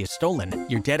identity is stolen,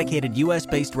 your dedicated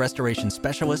U.S.-based restoration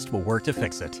specialist will work to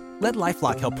fix it. Let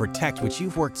LifeLock help protect what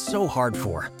you've worked so hard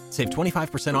for. Save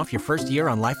 25% off your first year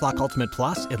on LifeLock Ultimate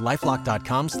Plus at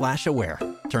LifeLock.com/aware.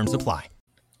 Terms apply.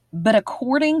 But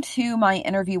according to my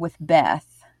interview with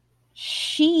Beth,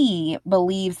 she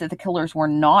believes that the killers were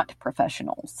not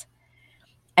professionals.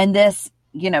 And this,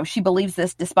 she believes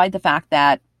this despite the fact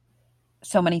that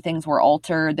so many things were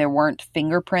altered. There weren't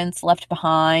fingerprints left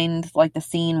behind, like the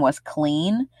scene was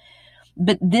clean.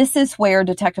 But this is where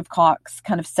Detective Cox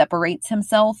kind of separates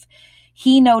himself.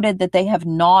 He noted that they have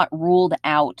not ruled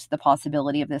out the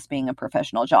possibility of this being a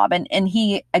professional job. And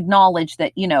he acknowledged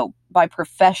that, by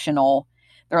professional,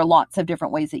 there are lots of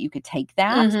different ways that you could take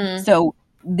that. Mm-hmm. So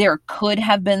there could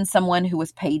have been someone who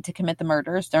was paid to commit the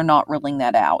murders. They're not ruling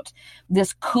that out.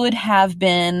 This could have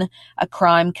been a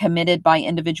crime committed by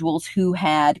individuals who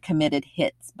had committed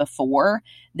hits before.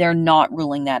 They're not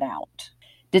ruling that out.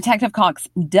 Detective Cox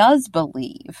does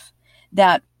believe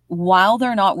that while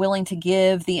they're not willing to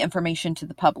give the information to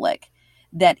the public,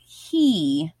 that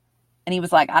he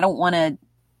was like, I don't want to,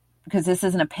 because this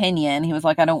is an opinion, he was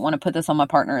like, I don't want to put this on my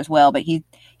partner as well. But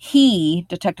he,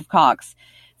 Detective Cox,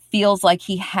 feels like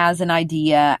he has an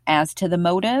idea as to the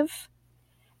motive,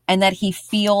 and that he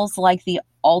feels like the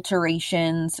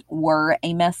alterations were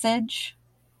a message.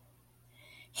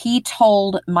 He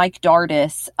told Mike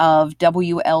Dardis of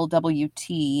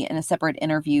WLWT in a separate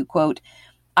interview, quote,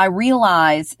 I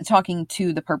realize, talking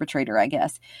to the perpetrator, I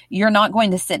guess, you're not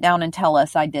going to sit down and tell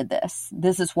us I did this.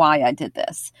 This is why I did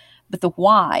this. But the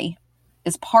why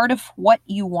is part of what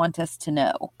you want us to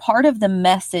know, part of the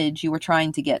message you were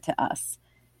trying to get to us.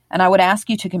 And I would ask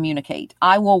you to communicate.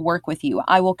 I will work with you.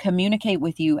 I will communicate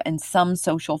with you in some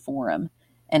social forum,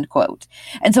 end quote.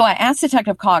 And so I asked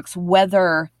Detective Cox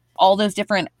whether all those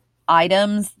different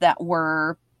items that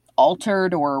were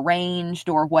altered or arranged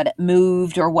or what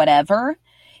moved or whatever,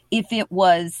 if it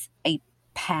was a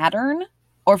pattern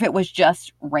or if it was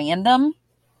just random,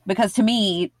 because to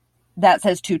me, that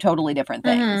says two totally different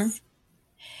things.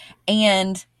 Mm-hmm.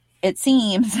 And it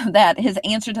seems that his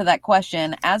answer to that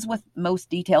question, as with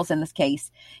most details in this case,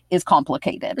 is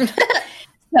complicated.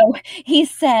 So he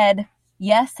said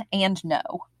yes and no,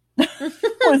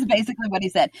 was basically what he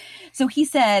said. So he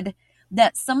said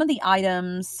that some of the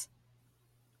items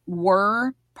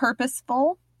were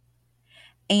purposeful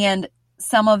and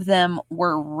some of them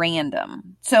were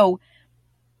random. So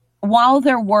while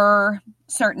there were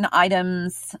certain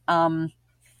items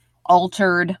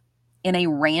altered in a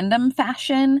random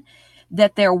fashion,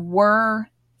 that there were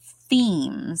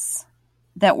themes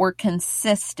that were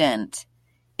consistent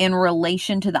in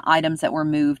relation to the items that were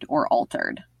moved or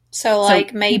altered. So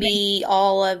maybe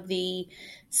all of the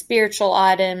spiritual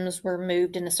items were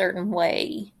moved in a certain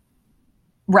way.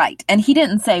 Right. And he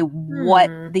didn't say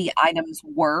what the items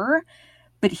were,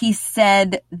 but he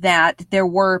said that there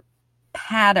were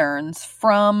patterns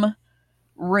from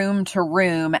room to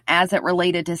room as it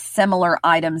related to similar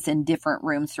items in different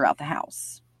rooms throughout the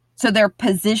house. So their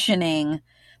positioning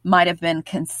might have been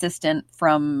consistent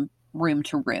from room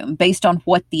to room based on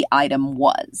what the item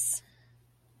was.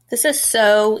 This is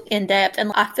so in-depth,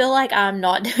 and I feel like I'm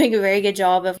not doing a very good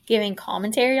job of giving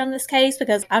commentary on this case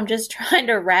because I'm just trying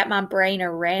to wrap my brain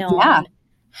around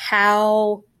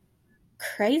how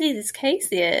crazy this case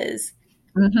is.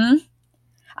 Mm-hmm.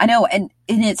 I know, and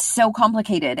it's so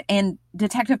complicated. And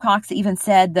Detective Cox even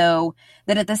said, though,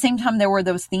 that at the same time there were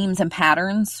those themes and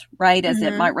patterns, right, as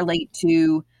it might relate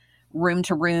to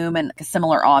room and a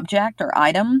similar object or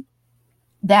item,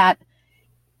 that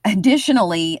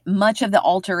additionally, much of the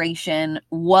alteration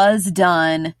was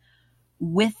done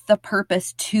with the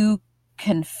purpose to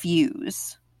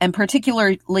confuse, and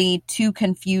particularly to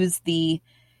confuse the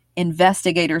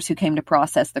investigators who came to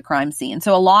process the crime scene.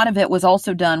 So a lot of it was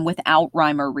also done without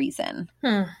rhyme or reason.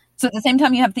 So at the same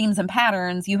time you have themes and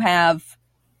patterns, you have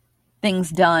things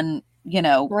done,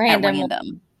 at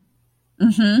random.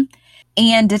 Mm-hmm.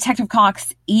 And Detective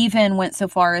Cox even went so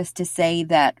far as to say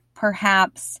that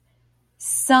perhaps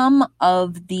some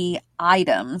of the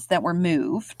items that were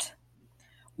moved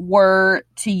were,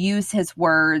 to use his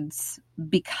words,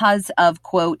 because of,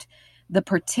 quote, the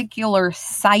particular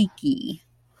psyche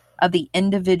of the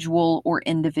individual or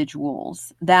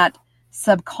individuals, that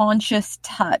subconscious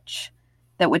touch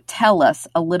that would tell us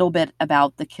a little bit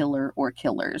about the killer or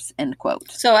killers, end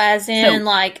quote. So as in,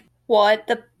 what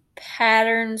the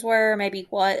patterns were, maybe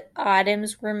what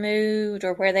items were moved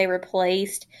or where they were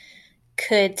placed,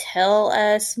 could tell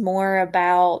us more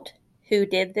about who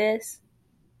did this?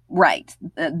 Right.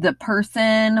 The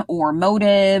person or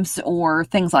motives or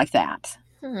things like that.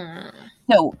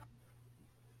 So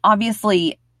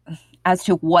obviously, as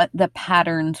to what the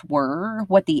patterns were,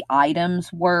 what the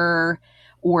items were,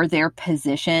 or their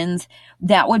positions,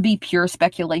 that would be pure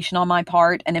speculation on my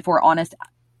part. And if we're honest,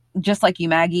 just like you,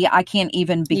 Maggie, I can't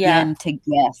even begin to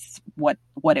guess what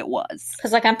it was.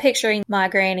 Because, like, I'm picturing my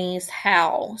granny's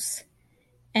house,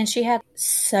 and she had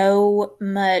so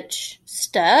much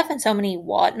stuff and so many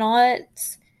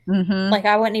whatnots. Mm-hmm. Like,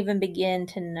 I wouldn't even begin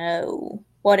to know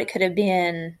what it could have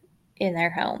been in their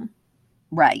home.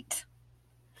 Right.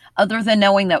 Other than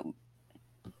knowing that,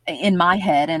 in my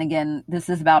head, and again, this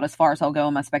is about as far as I'll go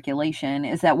in my speculation,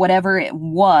 is that whatever it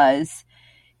was,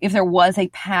 if there was a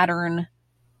pattern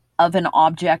of an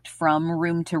object from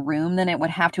room to room, then it would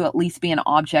have to at least be an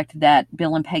object that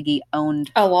Bill and Peggy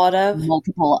owned a lot of.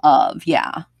 Multiple of,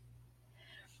 yeah.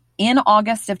 In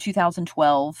August of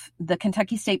 2012, the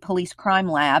Kentucky State Police Crime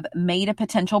Lab made a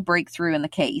potential breakthrough in the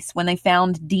case when they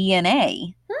found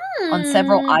DNA on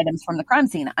several items from the crime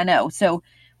scene. I know, so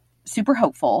super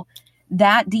hopeful.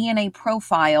 That DNA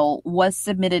profile was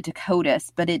submitted to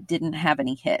CODIS, but it didn't have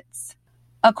any hits.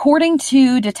 According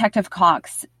to Detective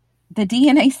Cox, the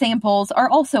DNA samples are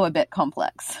also a bit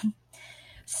complex.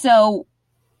 So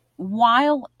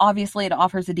while obviously it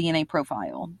offers a DNA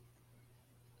profile,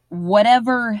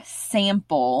 whatever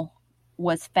sample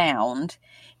was found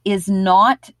is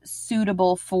not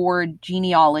suitable for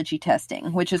genealogy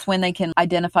testing, which is when they can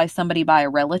identify somebody by a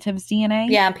relative's DNA.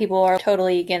 Yeah, people are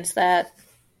totally against that.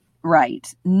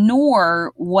 Right.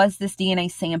 Nor was this DNA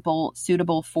sample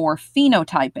suitable for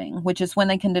phenotyping, which is when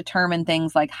they can determine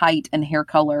things like height and hair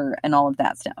color and all of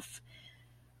that stuff.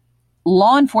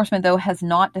 Law enforcement, though, has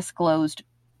not disclosed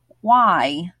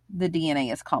why the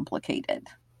DNA is complicated.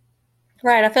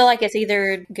 Right. I feel like it's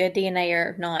either good DNA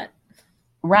or not.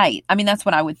 Right. I mean, that's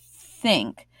what I would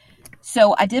think.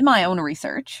 So I did my own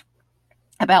research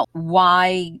about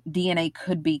why DNA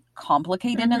could be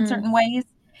complicated in certain ways.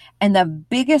 And the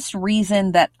biggest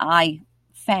reason that I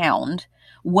found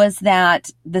was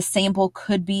that the sample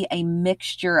could be a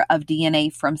mixture of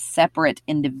DNA from separate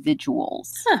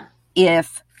individuals. Huh.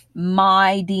 If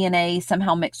my DNA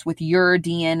somehow mixed with your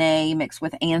DNA, mixed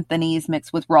with Anthony's,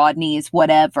 mixed with Rodney's,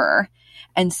 whatever.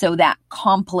 And so that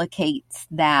complicates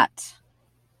that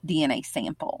DNA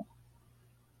sample.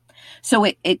 So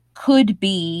it could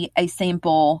be a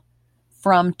sample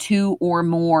from two or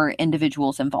more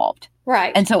individuals involved.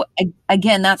 Right. And so,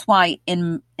 again, that's why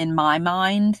in my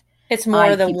mind, it's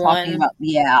more than one.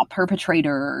 About,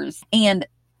 perpetrators. And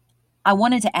I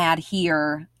wanted to add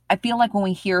here, I feel like when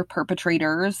we hear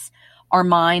perpetrators, our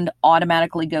mind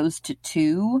automatically goes to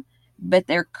two, but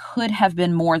there could have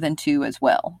been more than two as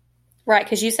well. Right,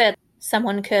 because you said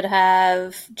someone could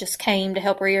have just came to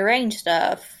help rearrange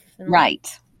stuff.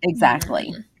 Right,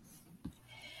 exactly.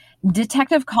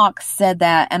 Detective Cox said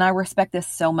that, and I respect this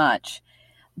so much,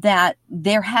 that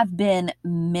there have been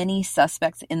many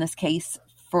suspects in this case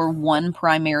for one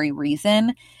primary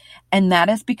reason, and that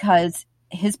is because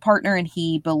his partner and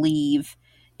he believe,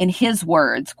 in his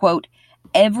words, quote,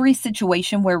 every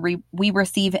situation where we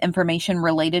receive information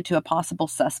related to a possible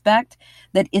suspect,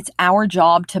 that it's our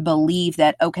job to believe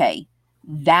that, okay,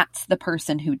 that's the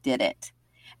person who did it.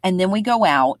 And then we go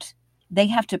out, they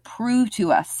have to prove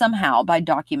to us somehow by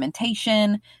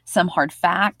documentation, some hard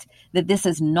fact, that this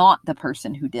is not the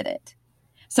person who did it.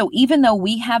 So even though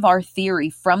we have our theory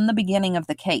from the beginning of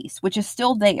the case, which is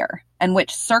still there, and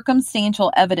which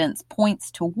circumstantial evidence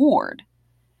points toward,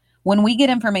 when we get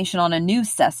information on a new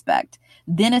suspect,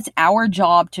 then it's our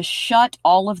job to shut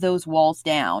all of those walls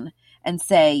down and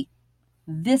say,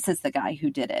 this is the guy who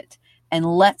did it, and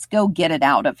let's go get it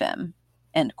out of him,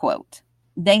 end quote.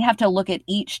 They have to look at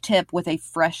each tip with a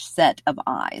fresh set of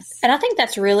eyes. And I think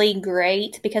that's really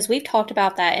great because we've talked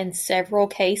about that in several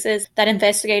cases, that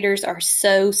investigators are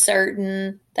so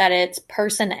certain that it's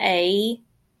person A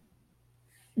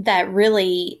that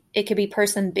really it could be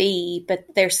person B, but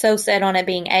they're so set on it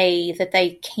being A that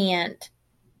they can't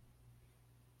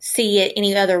see it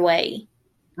any other way.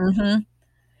 Mm-hmm.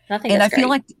 I think that's great. Feel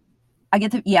like I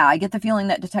get the feeling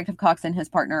that Detective Cox and his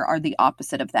partner are the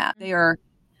opposite of that. They are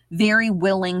very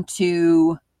willing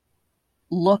to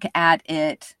look at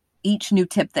it, each new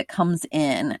tip that comes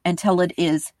in, until it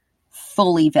is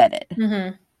fully vetted.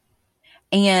 Mm-hmm.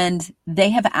 And they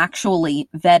have actually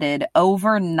vetted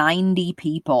over 90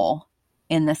 people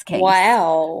in this case.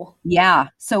 Wow. Yeah.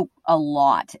 So a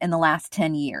lot in the last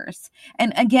 10 years.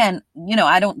 And again,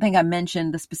 I don't think I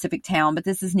mentioned the specific town, but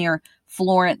this is near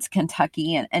Florence,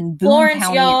 Kentucky, and Boone Florence,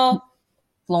 County. y'all.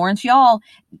 Florence, y'all.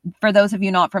 For those of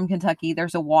you not from Kentucky,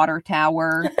 there's a water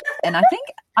tower. And I think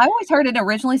I always heard it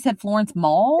originally said Florence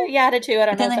Mall. Yeah, I did too. I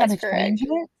don't know if that's correct.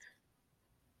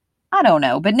 I don't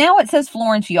know. But now it says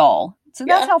Florence Y'all. So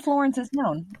that's Yeah. how Florence is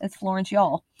known. It's Florence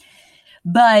Y'all.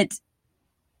 But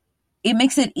it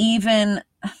makes it even,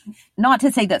 not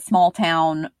to say that small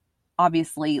town,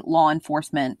 obviously, law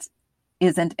enforcement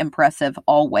isn't impressive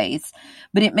always,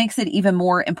 but it makes it even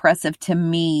more impressive to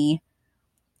me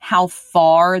how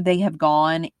far they have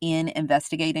gone in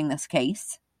investigating this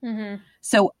case. Mm-hmm.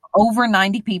 So over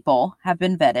 90 people have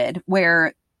been vetted,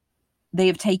 where they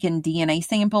have taken DNA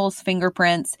samples,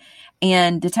 fingerprints,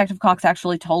 and Detective Cox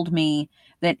actually told me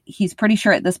that he's pretty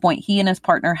sure at this point he and his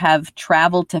partner have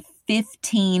traveled to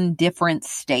 15 different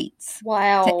states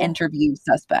to interview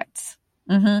suspects.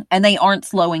 And they aren't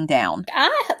slowing down.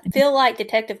 I feel like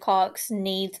Detective Cox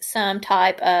needs some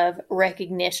type of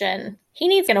recognition. He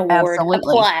needs an award,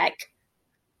 Absolutely. a plaque.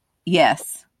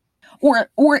 Yes.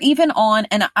 Or even on,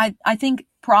 and I think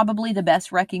probably the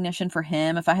best recognition for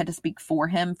him, if I had to speak for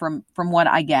him from what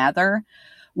I gather,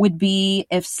 would be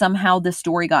if somehow the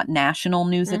story got national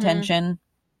news attention.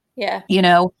 Yeah. You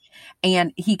know,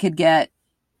 and he could get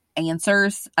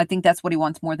answers. I think that's what he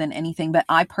wants more than anything. But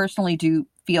I personally do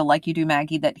feel like you do,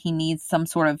 Maggie, that he needs some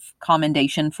sort of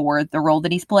commendation for the role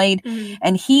that he's played.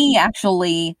 And he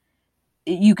actually,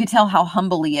 you could tell how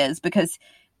humble he is, because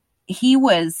he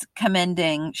was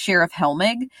commending Sheriff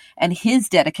Helmig and his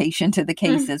dedication to the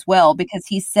case as well, because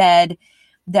he said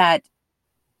that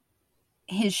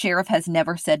his sheriff has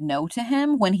never said no to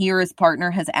him when he or his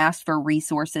partner has asked for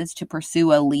resources to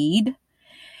pursue a lead,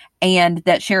 and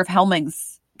that Sheriff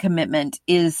Helmig's commitment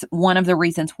is one of the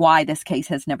reasons why this case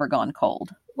has never gone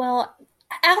cold. Well,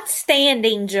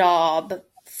 outstanding job,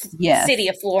 Yes. City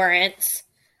of Florence.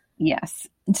 Yes.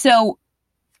 So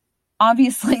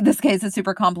obviously this case is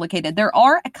super complicated. There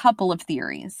are a couple of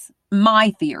theories,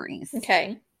 my theories,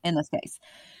 in this case.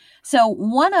 So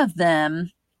one of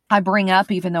them I bring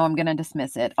up, even though I'm going to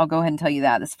dismiss it. I'll go ahead and tell you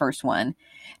that, this first one.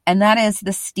 And that is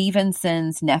the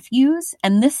Stephenson's nephews.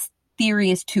 And this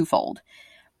theory is twofold.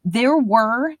 There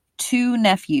were two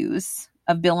nephews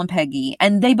of Bill and Peggy,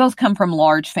 and they both come from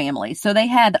large families. So they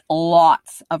had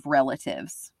lots of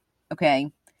relatives.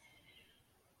 Okay.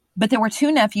 But there were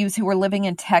two nephews who were living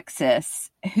in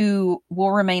Texas who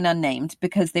will remain unnamed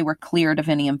because they were cleared of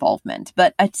any involvement.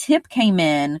 But a tip came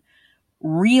in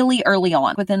really early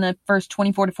on, within the first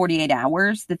 24 to 48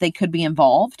 hours, that they could be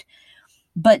involved.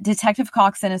 But Detective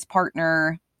Cox and his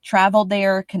partner traveled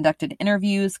there, conducted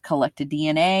interviews, collected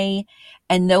DNA,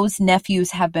 and those nephews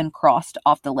have been crossed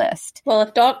off the list.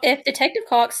 Well, if Detective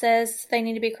Cox says they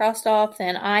need to be crossed off,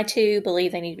 then I too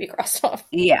believe they need to be crossed off.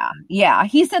 Yeah.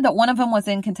 He said that one of them was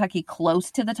in Kentucky close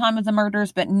to the time of the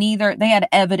murders, but they had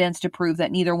evidence to prove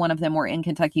that neither one of them were in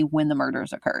Kentucky when the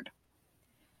murders occurred.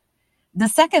 The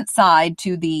second side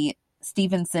to the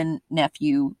Stephenson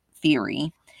nephew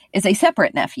theory is a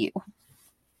separate nephew.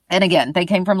 And again, they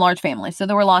came from large families, so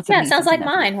there were lots of it sounds like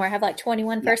nephews. mine, where I have like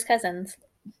 21 first cousins.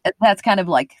 That's kind of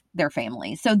like their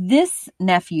family. So this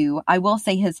nephew, I will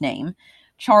say his name,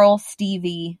 Charles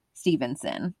Stevie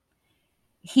Stephenson.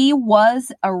 He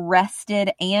was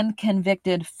arrested and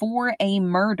convicted for a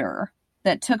murder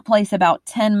that took place about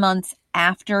 10 months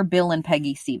after Bill and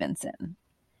Peggy Stephenson.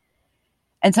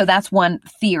 And so that's one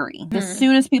theory. As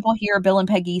soon as people hear Bill and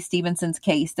Peggy Stephenson's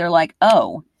case, they're like,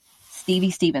 oh,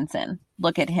 Stevie Stephenson,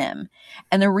 look at him.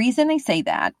 And the reason they say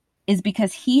that is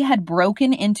because he had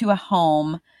broken into a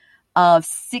home of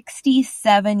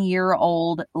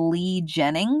 67-year-old Lee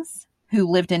Jennings, who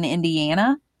lived in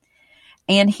Indiana,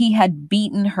 and he had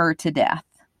beaten her to death.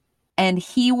 And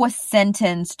he was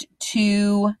sentenced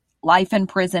to life in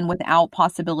prison without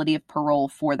possibility of parole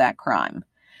for that crime.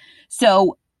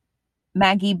 So,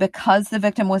 Maggie, because the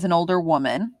victim was an older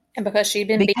woman, and because she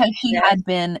had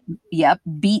been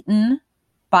beaten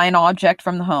by an object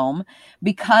from the home,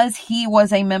 because he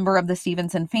was a member of the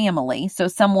Stephenson family, so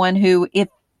someone who, if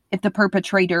the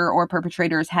perpetrator or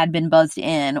perpetrators had been buzzed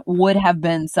in, would have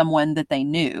been someone that they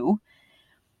knew,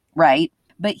 right?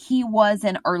 But he was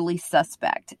an early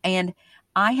suspect. And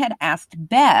I had asked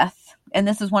Beth, and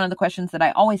this is one of the questions that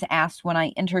I always ask when I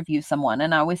interview someone,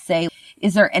 and I always say,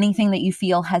 is there anything that you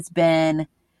feel has been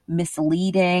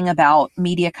misleading about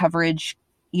media coverage,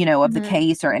 of the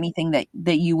case, or anything that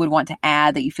you would want to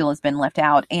add that you feel has been left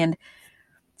out? And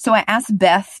so I asked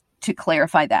Beth to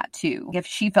clarify that too, if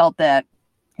she felt that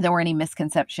there were any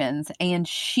misconceptions. And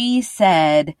she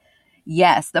said,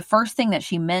 yes, the first thing that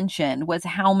she mentioned was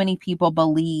how many people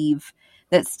believe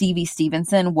that Stevie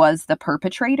Stephenson was the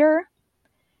perpetrator,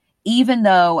 even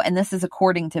though, and this is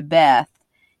according to Beth,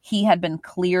 he had been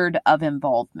cleared of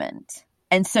involvement.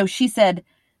 And so she said,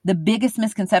 the biggest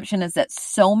misconception is that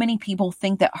so many people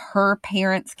think that her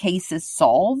parents' case is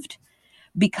solved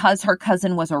because her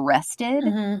cousin was arrested,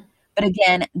 But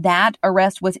again, that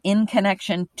arrest was in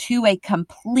connection to a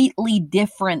completely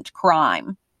different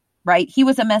crime, right? He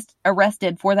was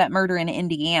arrested for that murder in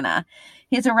Indiana.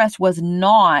 His arrest was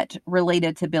not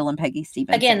related to Bill and Peggy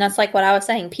Stephenson. Again, that's like what I was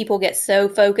saying. People get so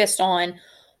focused on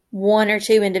one or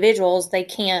two individuals, they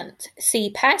can't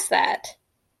see past that.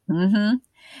 Mm-hmm.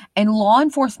 And law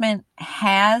enforcement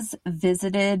has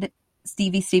visited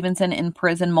Stevie Stephenson in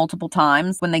prison multiple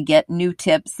times when they get new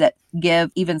tips that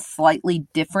give even slightly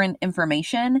different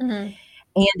information. Mm-hmm.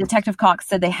 And Detective Cox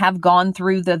said they have gone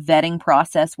through the vetting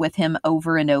process with him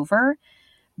over and over.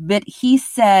 But he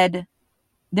said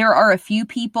there are a few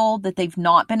people that they've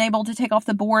not been able to take off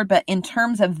the board. But in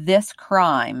terms of this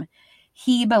crime,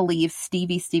 he believes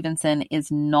Stevie Stephenson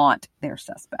is not their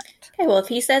suspect. Okay, well, if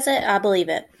he says it, I believe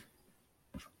it.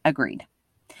 Agreed.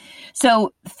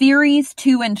 So theories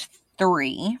 2 and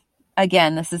 3,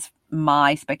 again, this is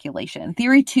my speculation.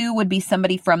 Theory 2 would be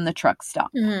somebody from the truck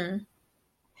stop. Mm-hmm.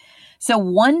 So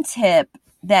one tip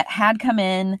that had come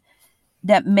in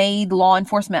that made law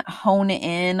enforcement hone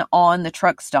in on the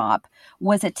truck stop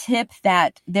was a tip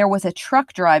that there was a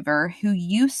truck driver who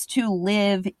used to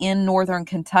live in northern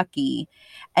Kentucky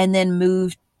and then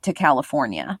moved to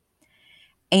California.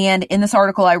 And in this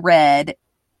article I read,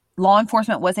 law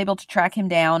enforcement was able to track him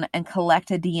down and collect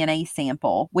a DNA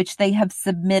sample, which they have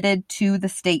submitted to the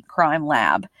state crime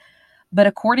lab. But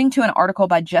according to an article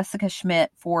by Jessica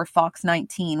Schmidt for Fox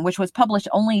 19, which was published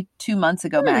only 2 months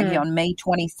ago, Maggie, on May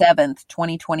 27th,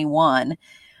 2021,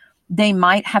 they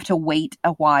might have to wait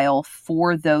a while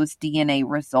for those DNA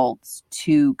results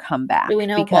to come back. Do we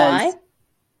know why?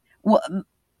 Well,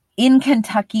 in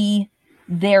Kentucky,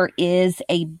 there is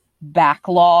a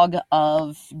backlog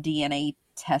of DNA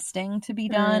testing to be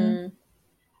done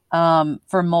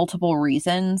for multiple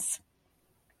reasons.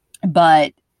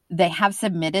 But they have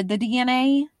submitted the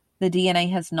DNA. The DNA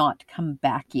has not come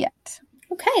back yet.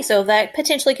 Okay, so that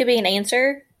potentially could be an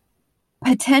answer.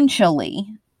 Potentially.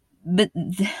 But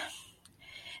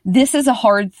this is a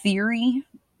hard theory,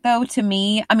 though, to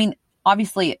me. I mean,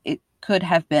 obviously, it could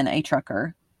have been a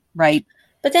trucker, right?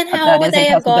 But then how would they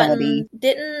have gotten...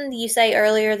 Didn't you say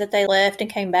earlier that they left and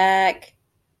came back?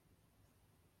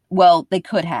 Well, they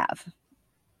could have.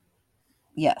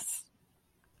 Yes.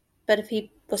 But if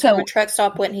he was from a truck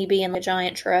stop, wouldn't he be in the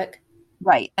giant truck?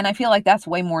 Right. And I feel like that's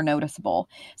way more noticeable.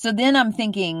 So then I'm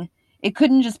thinking it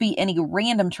couldn't just be any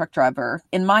random truck driver.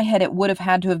 In my head, it would have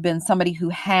had to have been somebody who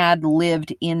had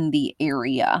lived in the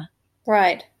area.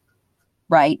 Right.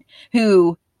 Right.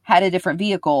 Who had a different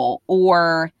vehicle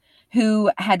or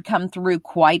who had come through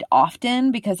quite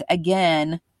often because,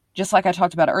 again, just like I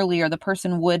talked about earlier, the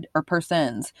person would, or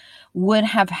persons, would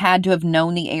have had to have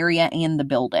known the area and the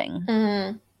building.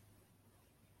 Mm-hmm.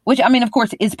 Which, I mean, of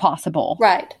course, is possible.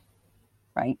 Right.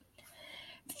 Right.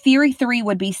 Theory 3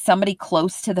 would be somebody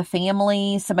close to the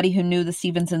family, somebody who knew the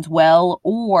Stephensons well,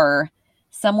 or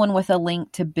someone with a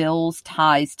link to Bill's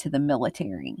ties to the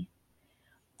military.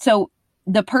 So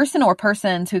the person or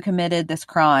persons who committed this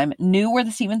crime knew where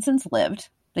the Stephensons lived.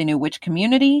 They knew which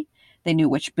community. They knew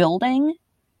which building.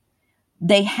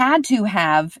 They had to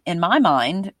have, in my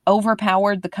mind,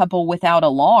 overpowered the couple without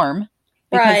alarm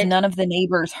because none of the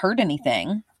neighbors heard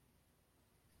anything.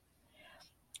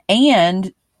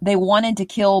 And they wanted to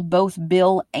kill both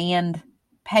Bill and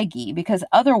Peggy because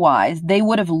otherwise they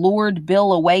would have lured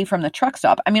Bill away from the truck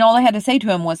stop. I mean, all they had to say to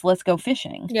him was, let's go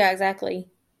fishing. Yeah, exactly.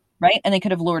 Right? And they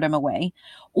could have lured him away.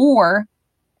 Or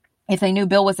if they knew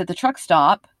Bill was at the truck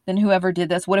stop, then whoever did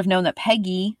this would have known that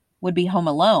Peggy would be home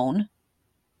alone.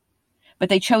 But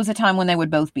they chose a time when they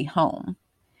would both be home.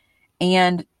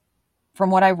 And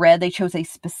from what I read, they chose a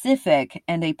specific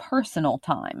and a personal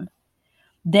time.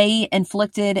 They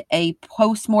inflicted a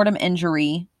post-mortem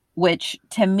injury, which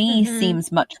to me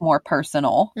seems much more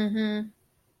personal. Mm-hmm.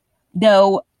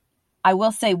 Though I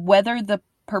will say whether the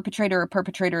perpetrator or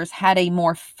perpetrators had a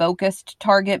more focused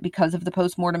target because of the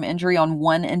post-mortem injury on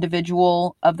one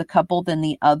individual of the couple than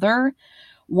the other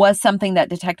was something that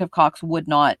Detective Cox would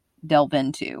not delve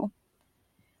into.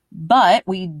 But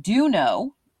we do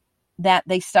know that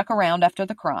they stuck around after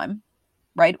the crime,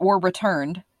 right? Or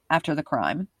returned after the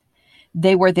crime.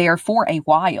 They were there for a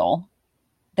while.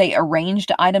 They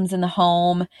arranged items in the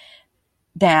home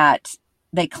that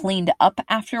they cleaned up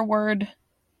afterward.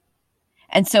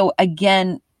 And so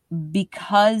again,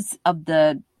 because of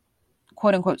the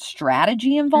quote unquote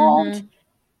strategy involved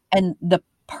and the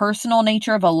personal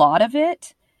nature of a lot of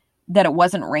it, that it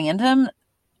wasn't random.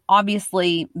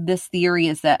 Obviously, this theory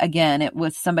is that, again, it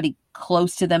was somebody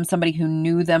close to them, somebody who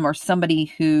knew them, or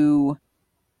somebody who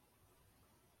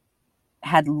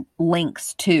had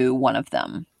links to one of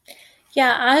them.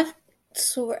 Yeah,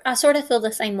 So I sort of feel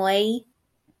the same way.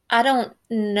 I don't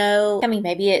know. I mean,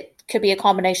 maybe it could be a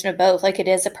combination of both. Like, it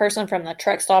is a person from the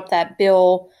truck stop that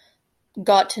Bill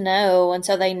got to know, and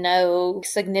so they know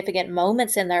significant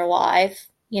moments in their life,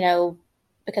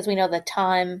 because we know the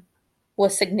time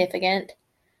was significant.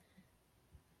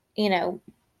 I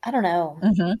don't know.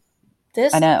 Mm-hmm.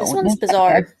 This I know. one's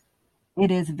bizarre.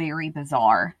 It is very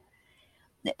bizarre.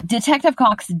 Detective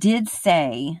Cox did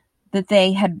say that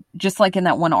they had, just like in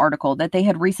that one article, that they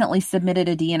had recently submitted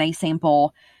a DNA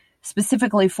sample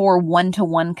specifically for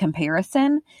one-to-one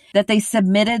comparison, that they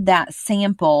submitted that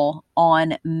sample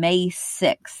on May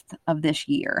 6th of this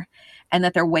year, and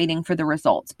that they're waiting for the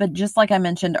results. But just like I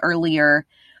mentioned earlier,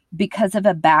 because of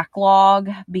a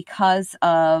backlog, because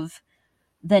of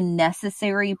the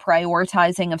necessary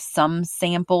prioritizing of some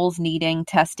samples needing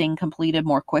testing completed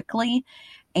more quickly,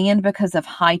 and because of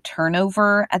high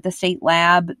turnover at the state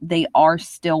lab, they are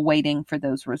still waiting for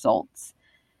those results.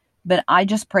 But I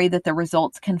just pray that the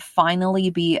results can finally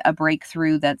be a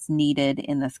breakthrough that's needed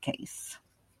in this case.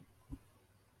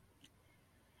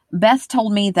 Beth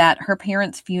told me that her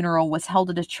parents' funeral was held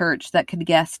at a church that could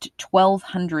guest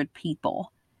 1,200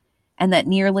 people, and that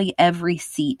nearly every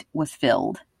seat was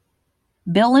filled.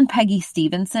 Bill and Peggy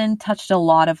Stephenson touched a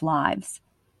lot of lives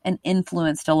and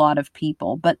influenced a lot of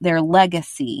people, but their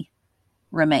legacy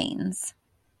remains.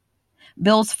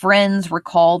 Bill's friends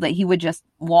recall that he would just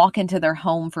walk into their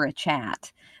home for a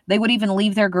chat. They would even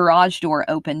leave their garage door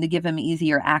open to give him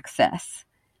easier access.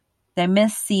 They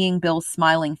miss seeing Bill's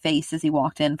smiling face as he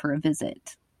walked in for a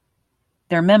visit.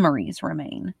 Their memories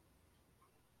remain.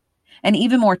 An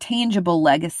even more tangible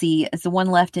legacy is the one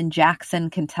left in Jackson,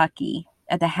 Kentucky,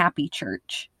 at the Happy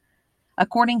Church.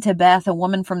 According to Beth, a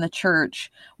woman from the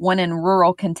church, one in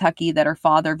rural Kentucky that her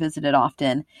father visited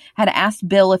often, had asked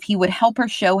Bill if he would help her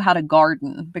show how to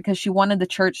garden because she wanted the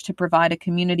church to provide a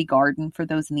community garden for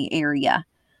those in the area.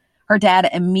 Her dad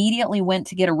immediately went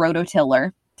to get a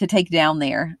rototiller to take down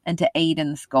there and to aid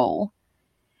in this goal.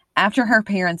 After her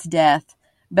parents' death,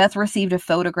 Beth received a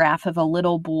photograph of a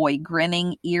little boy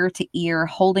grinning ear to ear,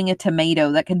 holding a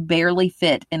tomato that could barely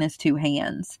fit in his two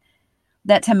hands.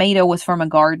 That tomato was from a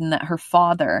garden that her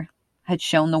father had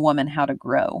shown the woman how to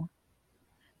grow.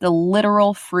 The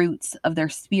literal fruits of their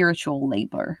spiritual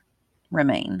labor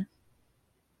remain.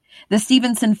 The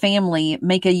Stephenson family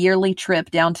make a yearly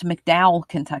trip down to McDowell,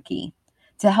 Kentucky,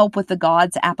 to help with the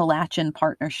God's Appalachian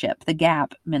Partnership, the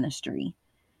GAP ministry.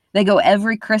 They go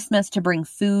every Christmas to bring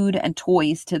food and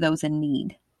toys to those in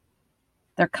need.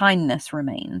 Their kindness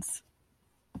remains.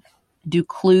 Do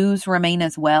clues remain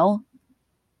as well?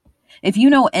 If you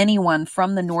know anyone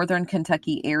from the northern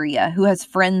Kentucky area who has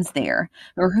friends there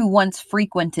or who once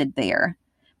frequented there,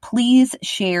 please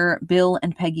share Bill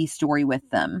and Peggy's story with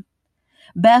them.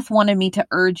 Beth wanted me to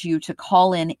urge you to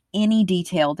call in any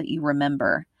detail that you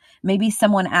remember. Maybe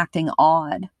someone acting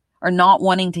odd or not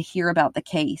wanting to hear about the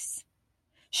case.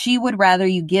 She would rather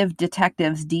you give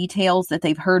detectives details that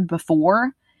they've heard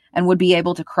before and would be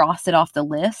able to cross it off the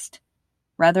list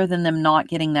rather than them not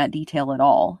getting that detail at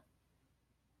all.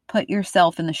 Put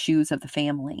yourself in the shoes of the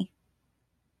family.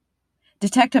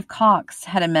 Detective Cox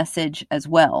had a message as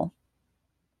well,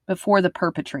 but for the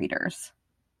perpetrators.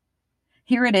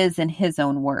 Here it is in his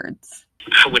own words.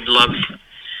 I would love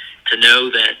to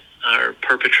know that our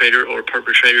perpetrator or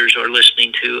perpetrators are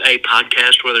listening to a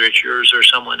podcast, whether it's yours or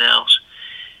someone else.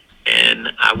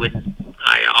 And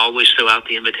I always throw out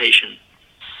the invitation.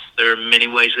 There are many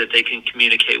ways that they can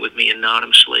communicate with me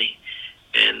anonymously.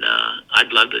 And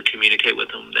I'd love to communicate with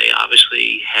them. They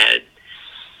obviously had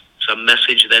some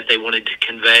message that they wanted to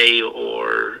convey,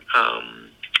 or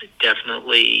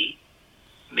definitely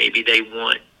maybe they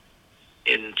want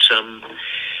in some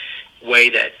way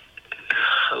that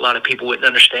a lot of people wouldn't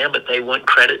understand, but they want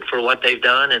credit for what they've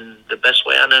done. And the best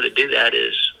way I know to do that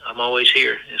is I'm always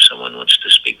here. If someone wants to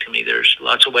speak to me, there's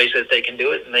lots of ways that they can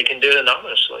do it, and they can do it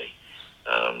anonymously.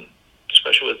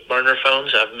 Especially with burner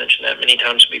phones. I've mentioned that many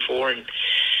times before, and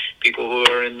people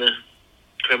who are in the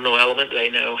criminal element, they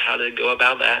know how to go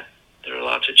about that. There are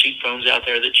lots of cheap phones out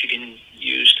there that you can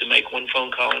use to make one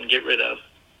phone call and get rid of.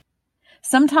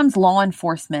 Sometimes law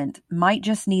enforcement might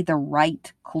just need the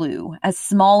right clue, as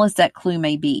small as that clue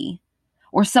may be,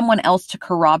 or someone else to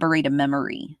corroborate a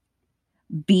memory.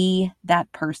 Be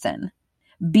that person.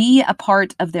 Be a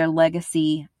part of their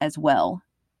legacy as well,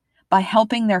 by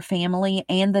helping their family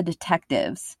and the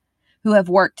detectives who have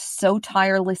worked so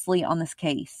tirelessly on this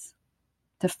case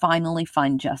to finally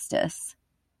find justice.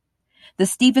 The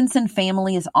Stephenson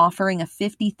family is offering a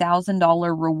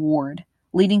 $50,000 reward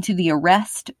leading to the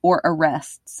arrest or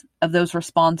arrests of those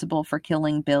responsible for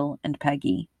killing Bill and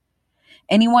Peggy.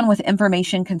 Anyone with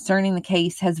information concerning the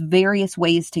case has various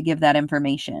ways to give that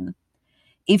information.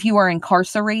 If you are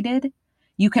incarcerated,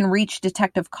 you can reach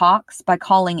Detective Cox by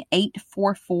calling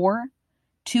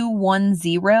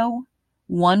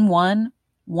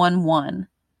 844-210-1111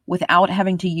 without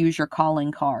having to use your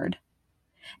calling card.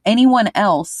 Anyone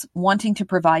else wanting to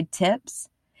provide tips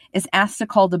is asked to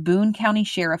call the Boone County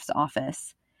Sheriff's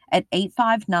Office at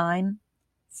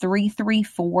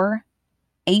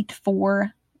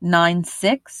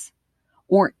 859-334-8496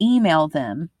 or email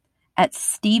them at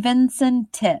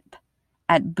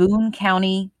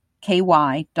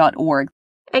stephensontip@boonecountyky.org.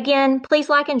 Again, please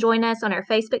like and join us on our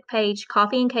Facebook page,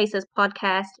 Coffee and Cases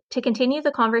Podcast, to continue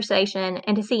the conversation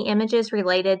and to see images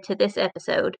related to this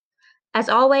episode. As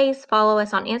always, follow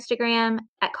us on Instagram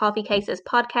at Coffee Cases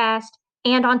Podcast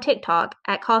and on TikTok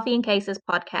at Coffee and Cases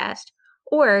Podcast.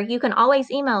 Or you can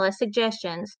always email us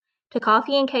suggestions to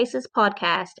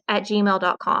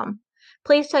coffeeandcasespodcast@gmail.com.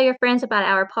 Please tell your friends about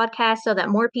our podcast so that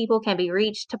more people can be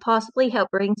reached to possibly help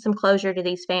bring some closure to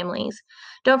these families.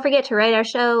 Don't forget to rate our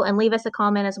show and leave us a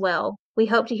comment as well. We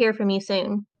hope to hear from you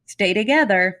soon. Stay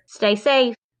together. Stay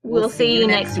safe. We'll see you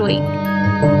next week.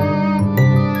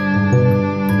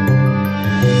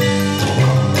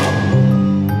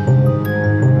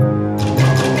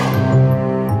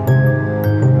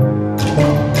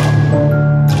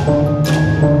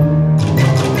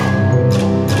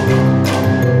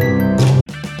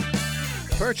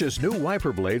 Purchase new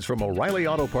wiper blades from O'Reilly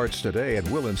Auto Parts today and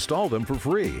we'll install them for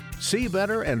free. See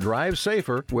better and drive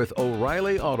safer with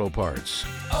O'Reilly Auto Parts.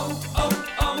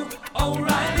 O'Reilly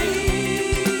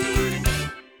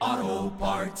Auto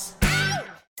Parts.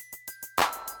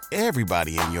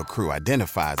 Everybody in your crew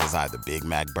identifies as either Big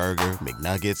Mac Burger,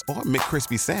 McNuggets, or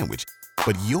McCrispy Sandwich.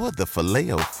 But you're the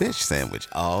Filet-O-Fish Sandwich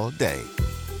all day.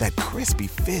 That crispy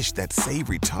fish, that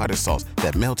savory tartar sauce,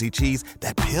 that melty cheese,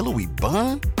 that pillowy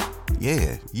bun.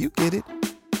 Yeah, you get it.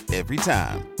 Every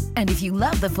time. And if you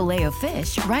love the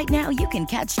Filet-O-Fish, right now you can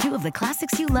catch two of the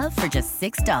classics you love for just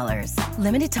 $6.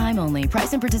 Limited time only.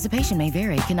 Price and participation may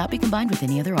vary. Cannot be combined with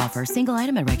any other offer. Single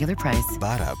item at regular price.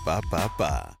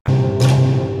 Ba-da-ba-ba-ba.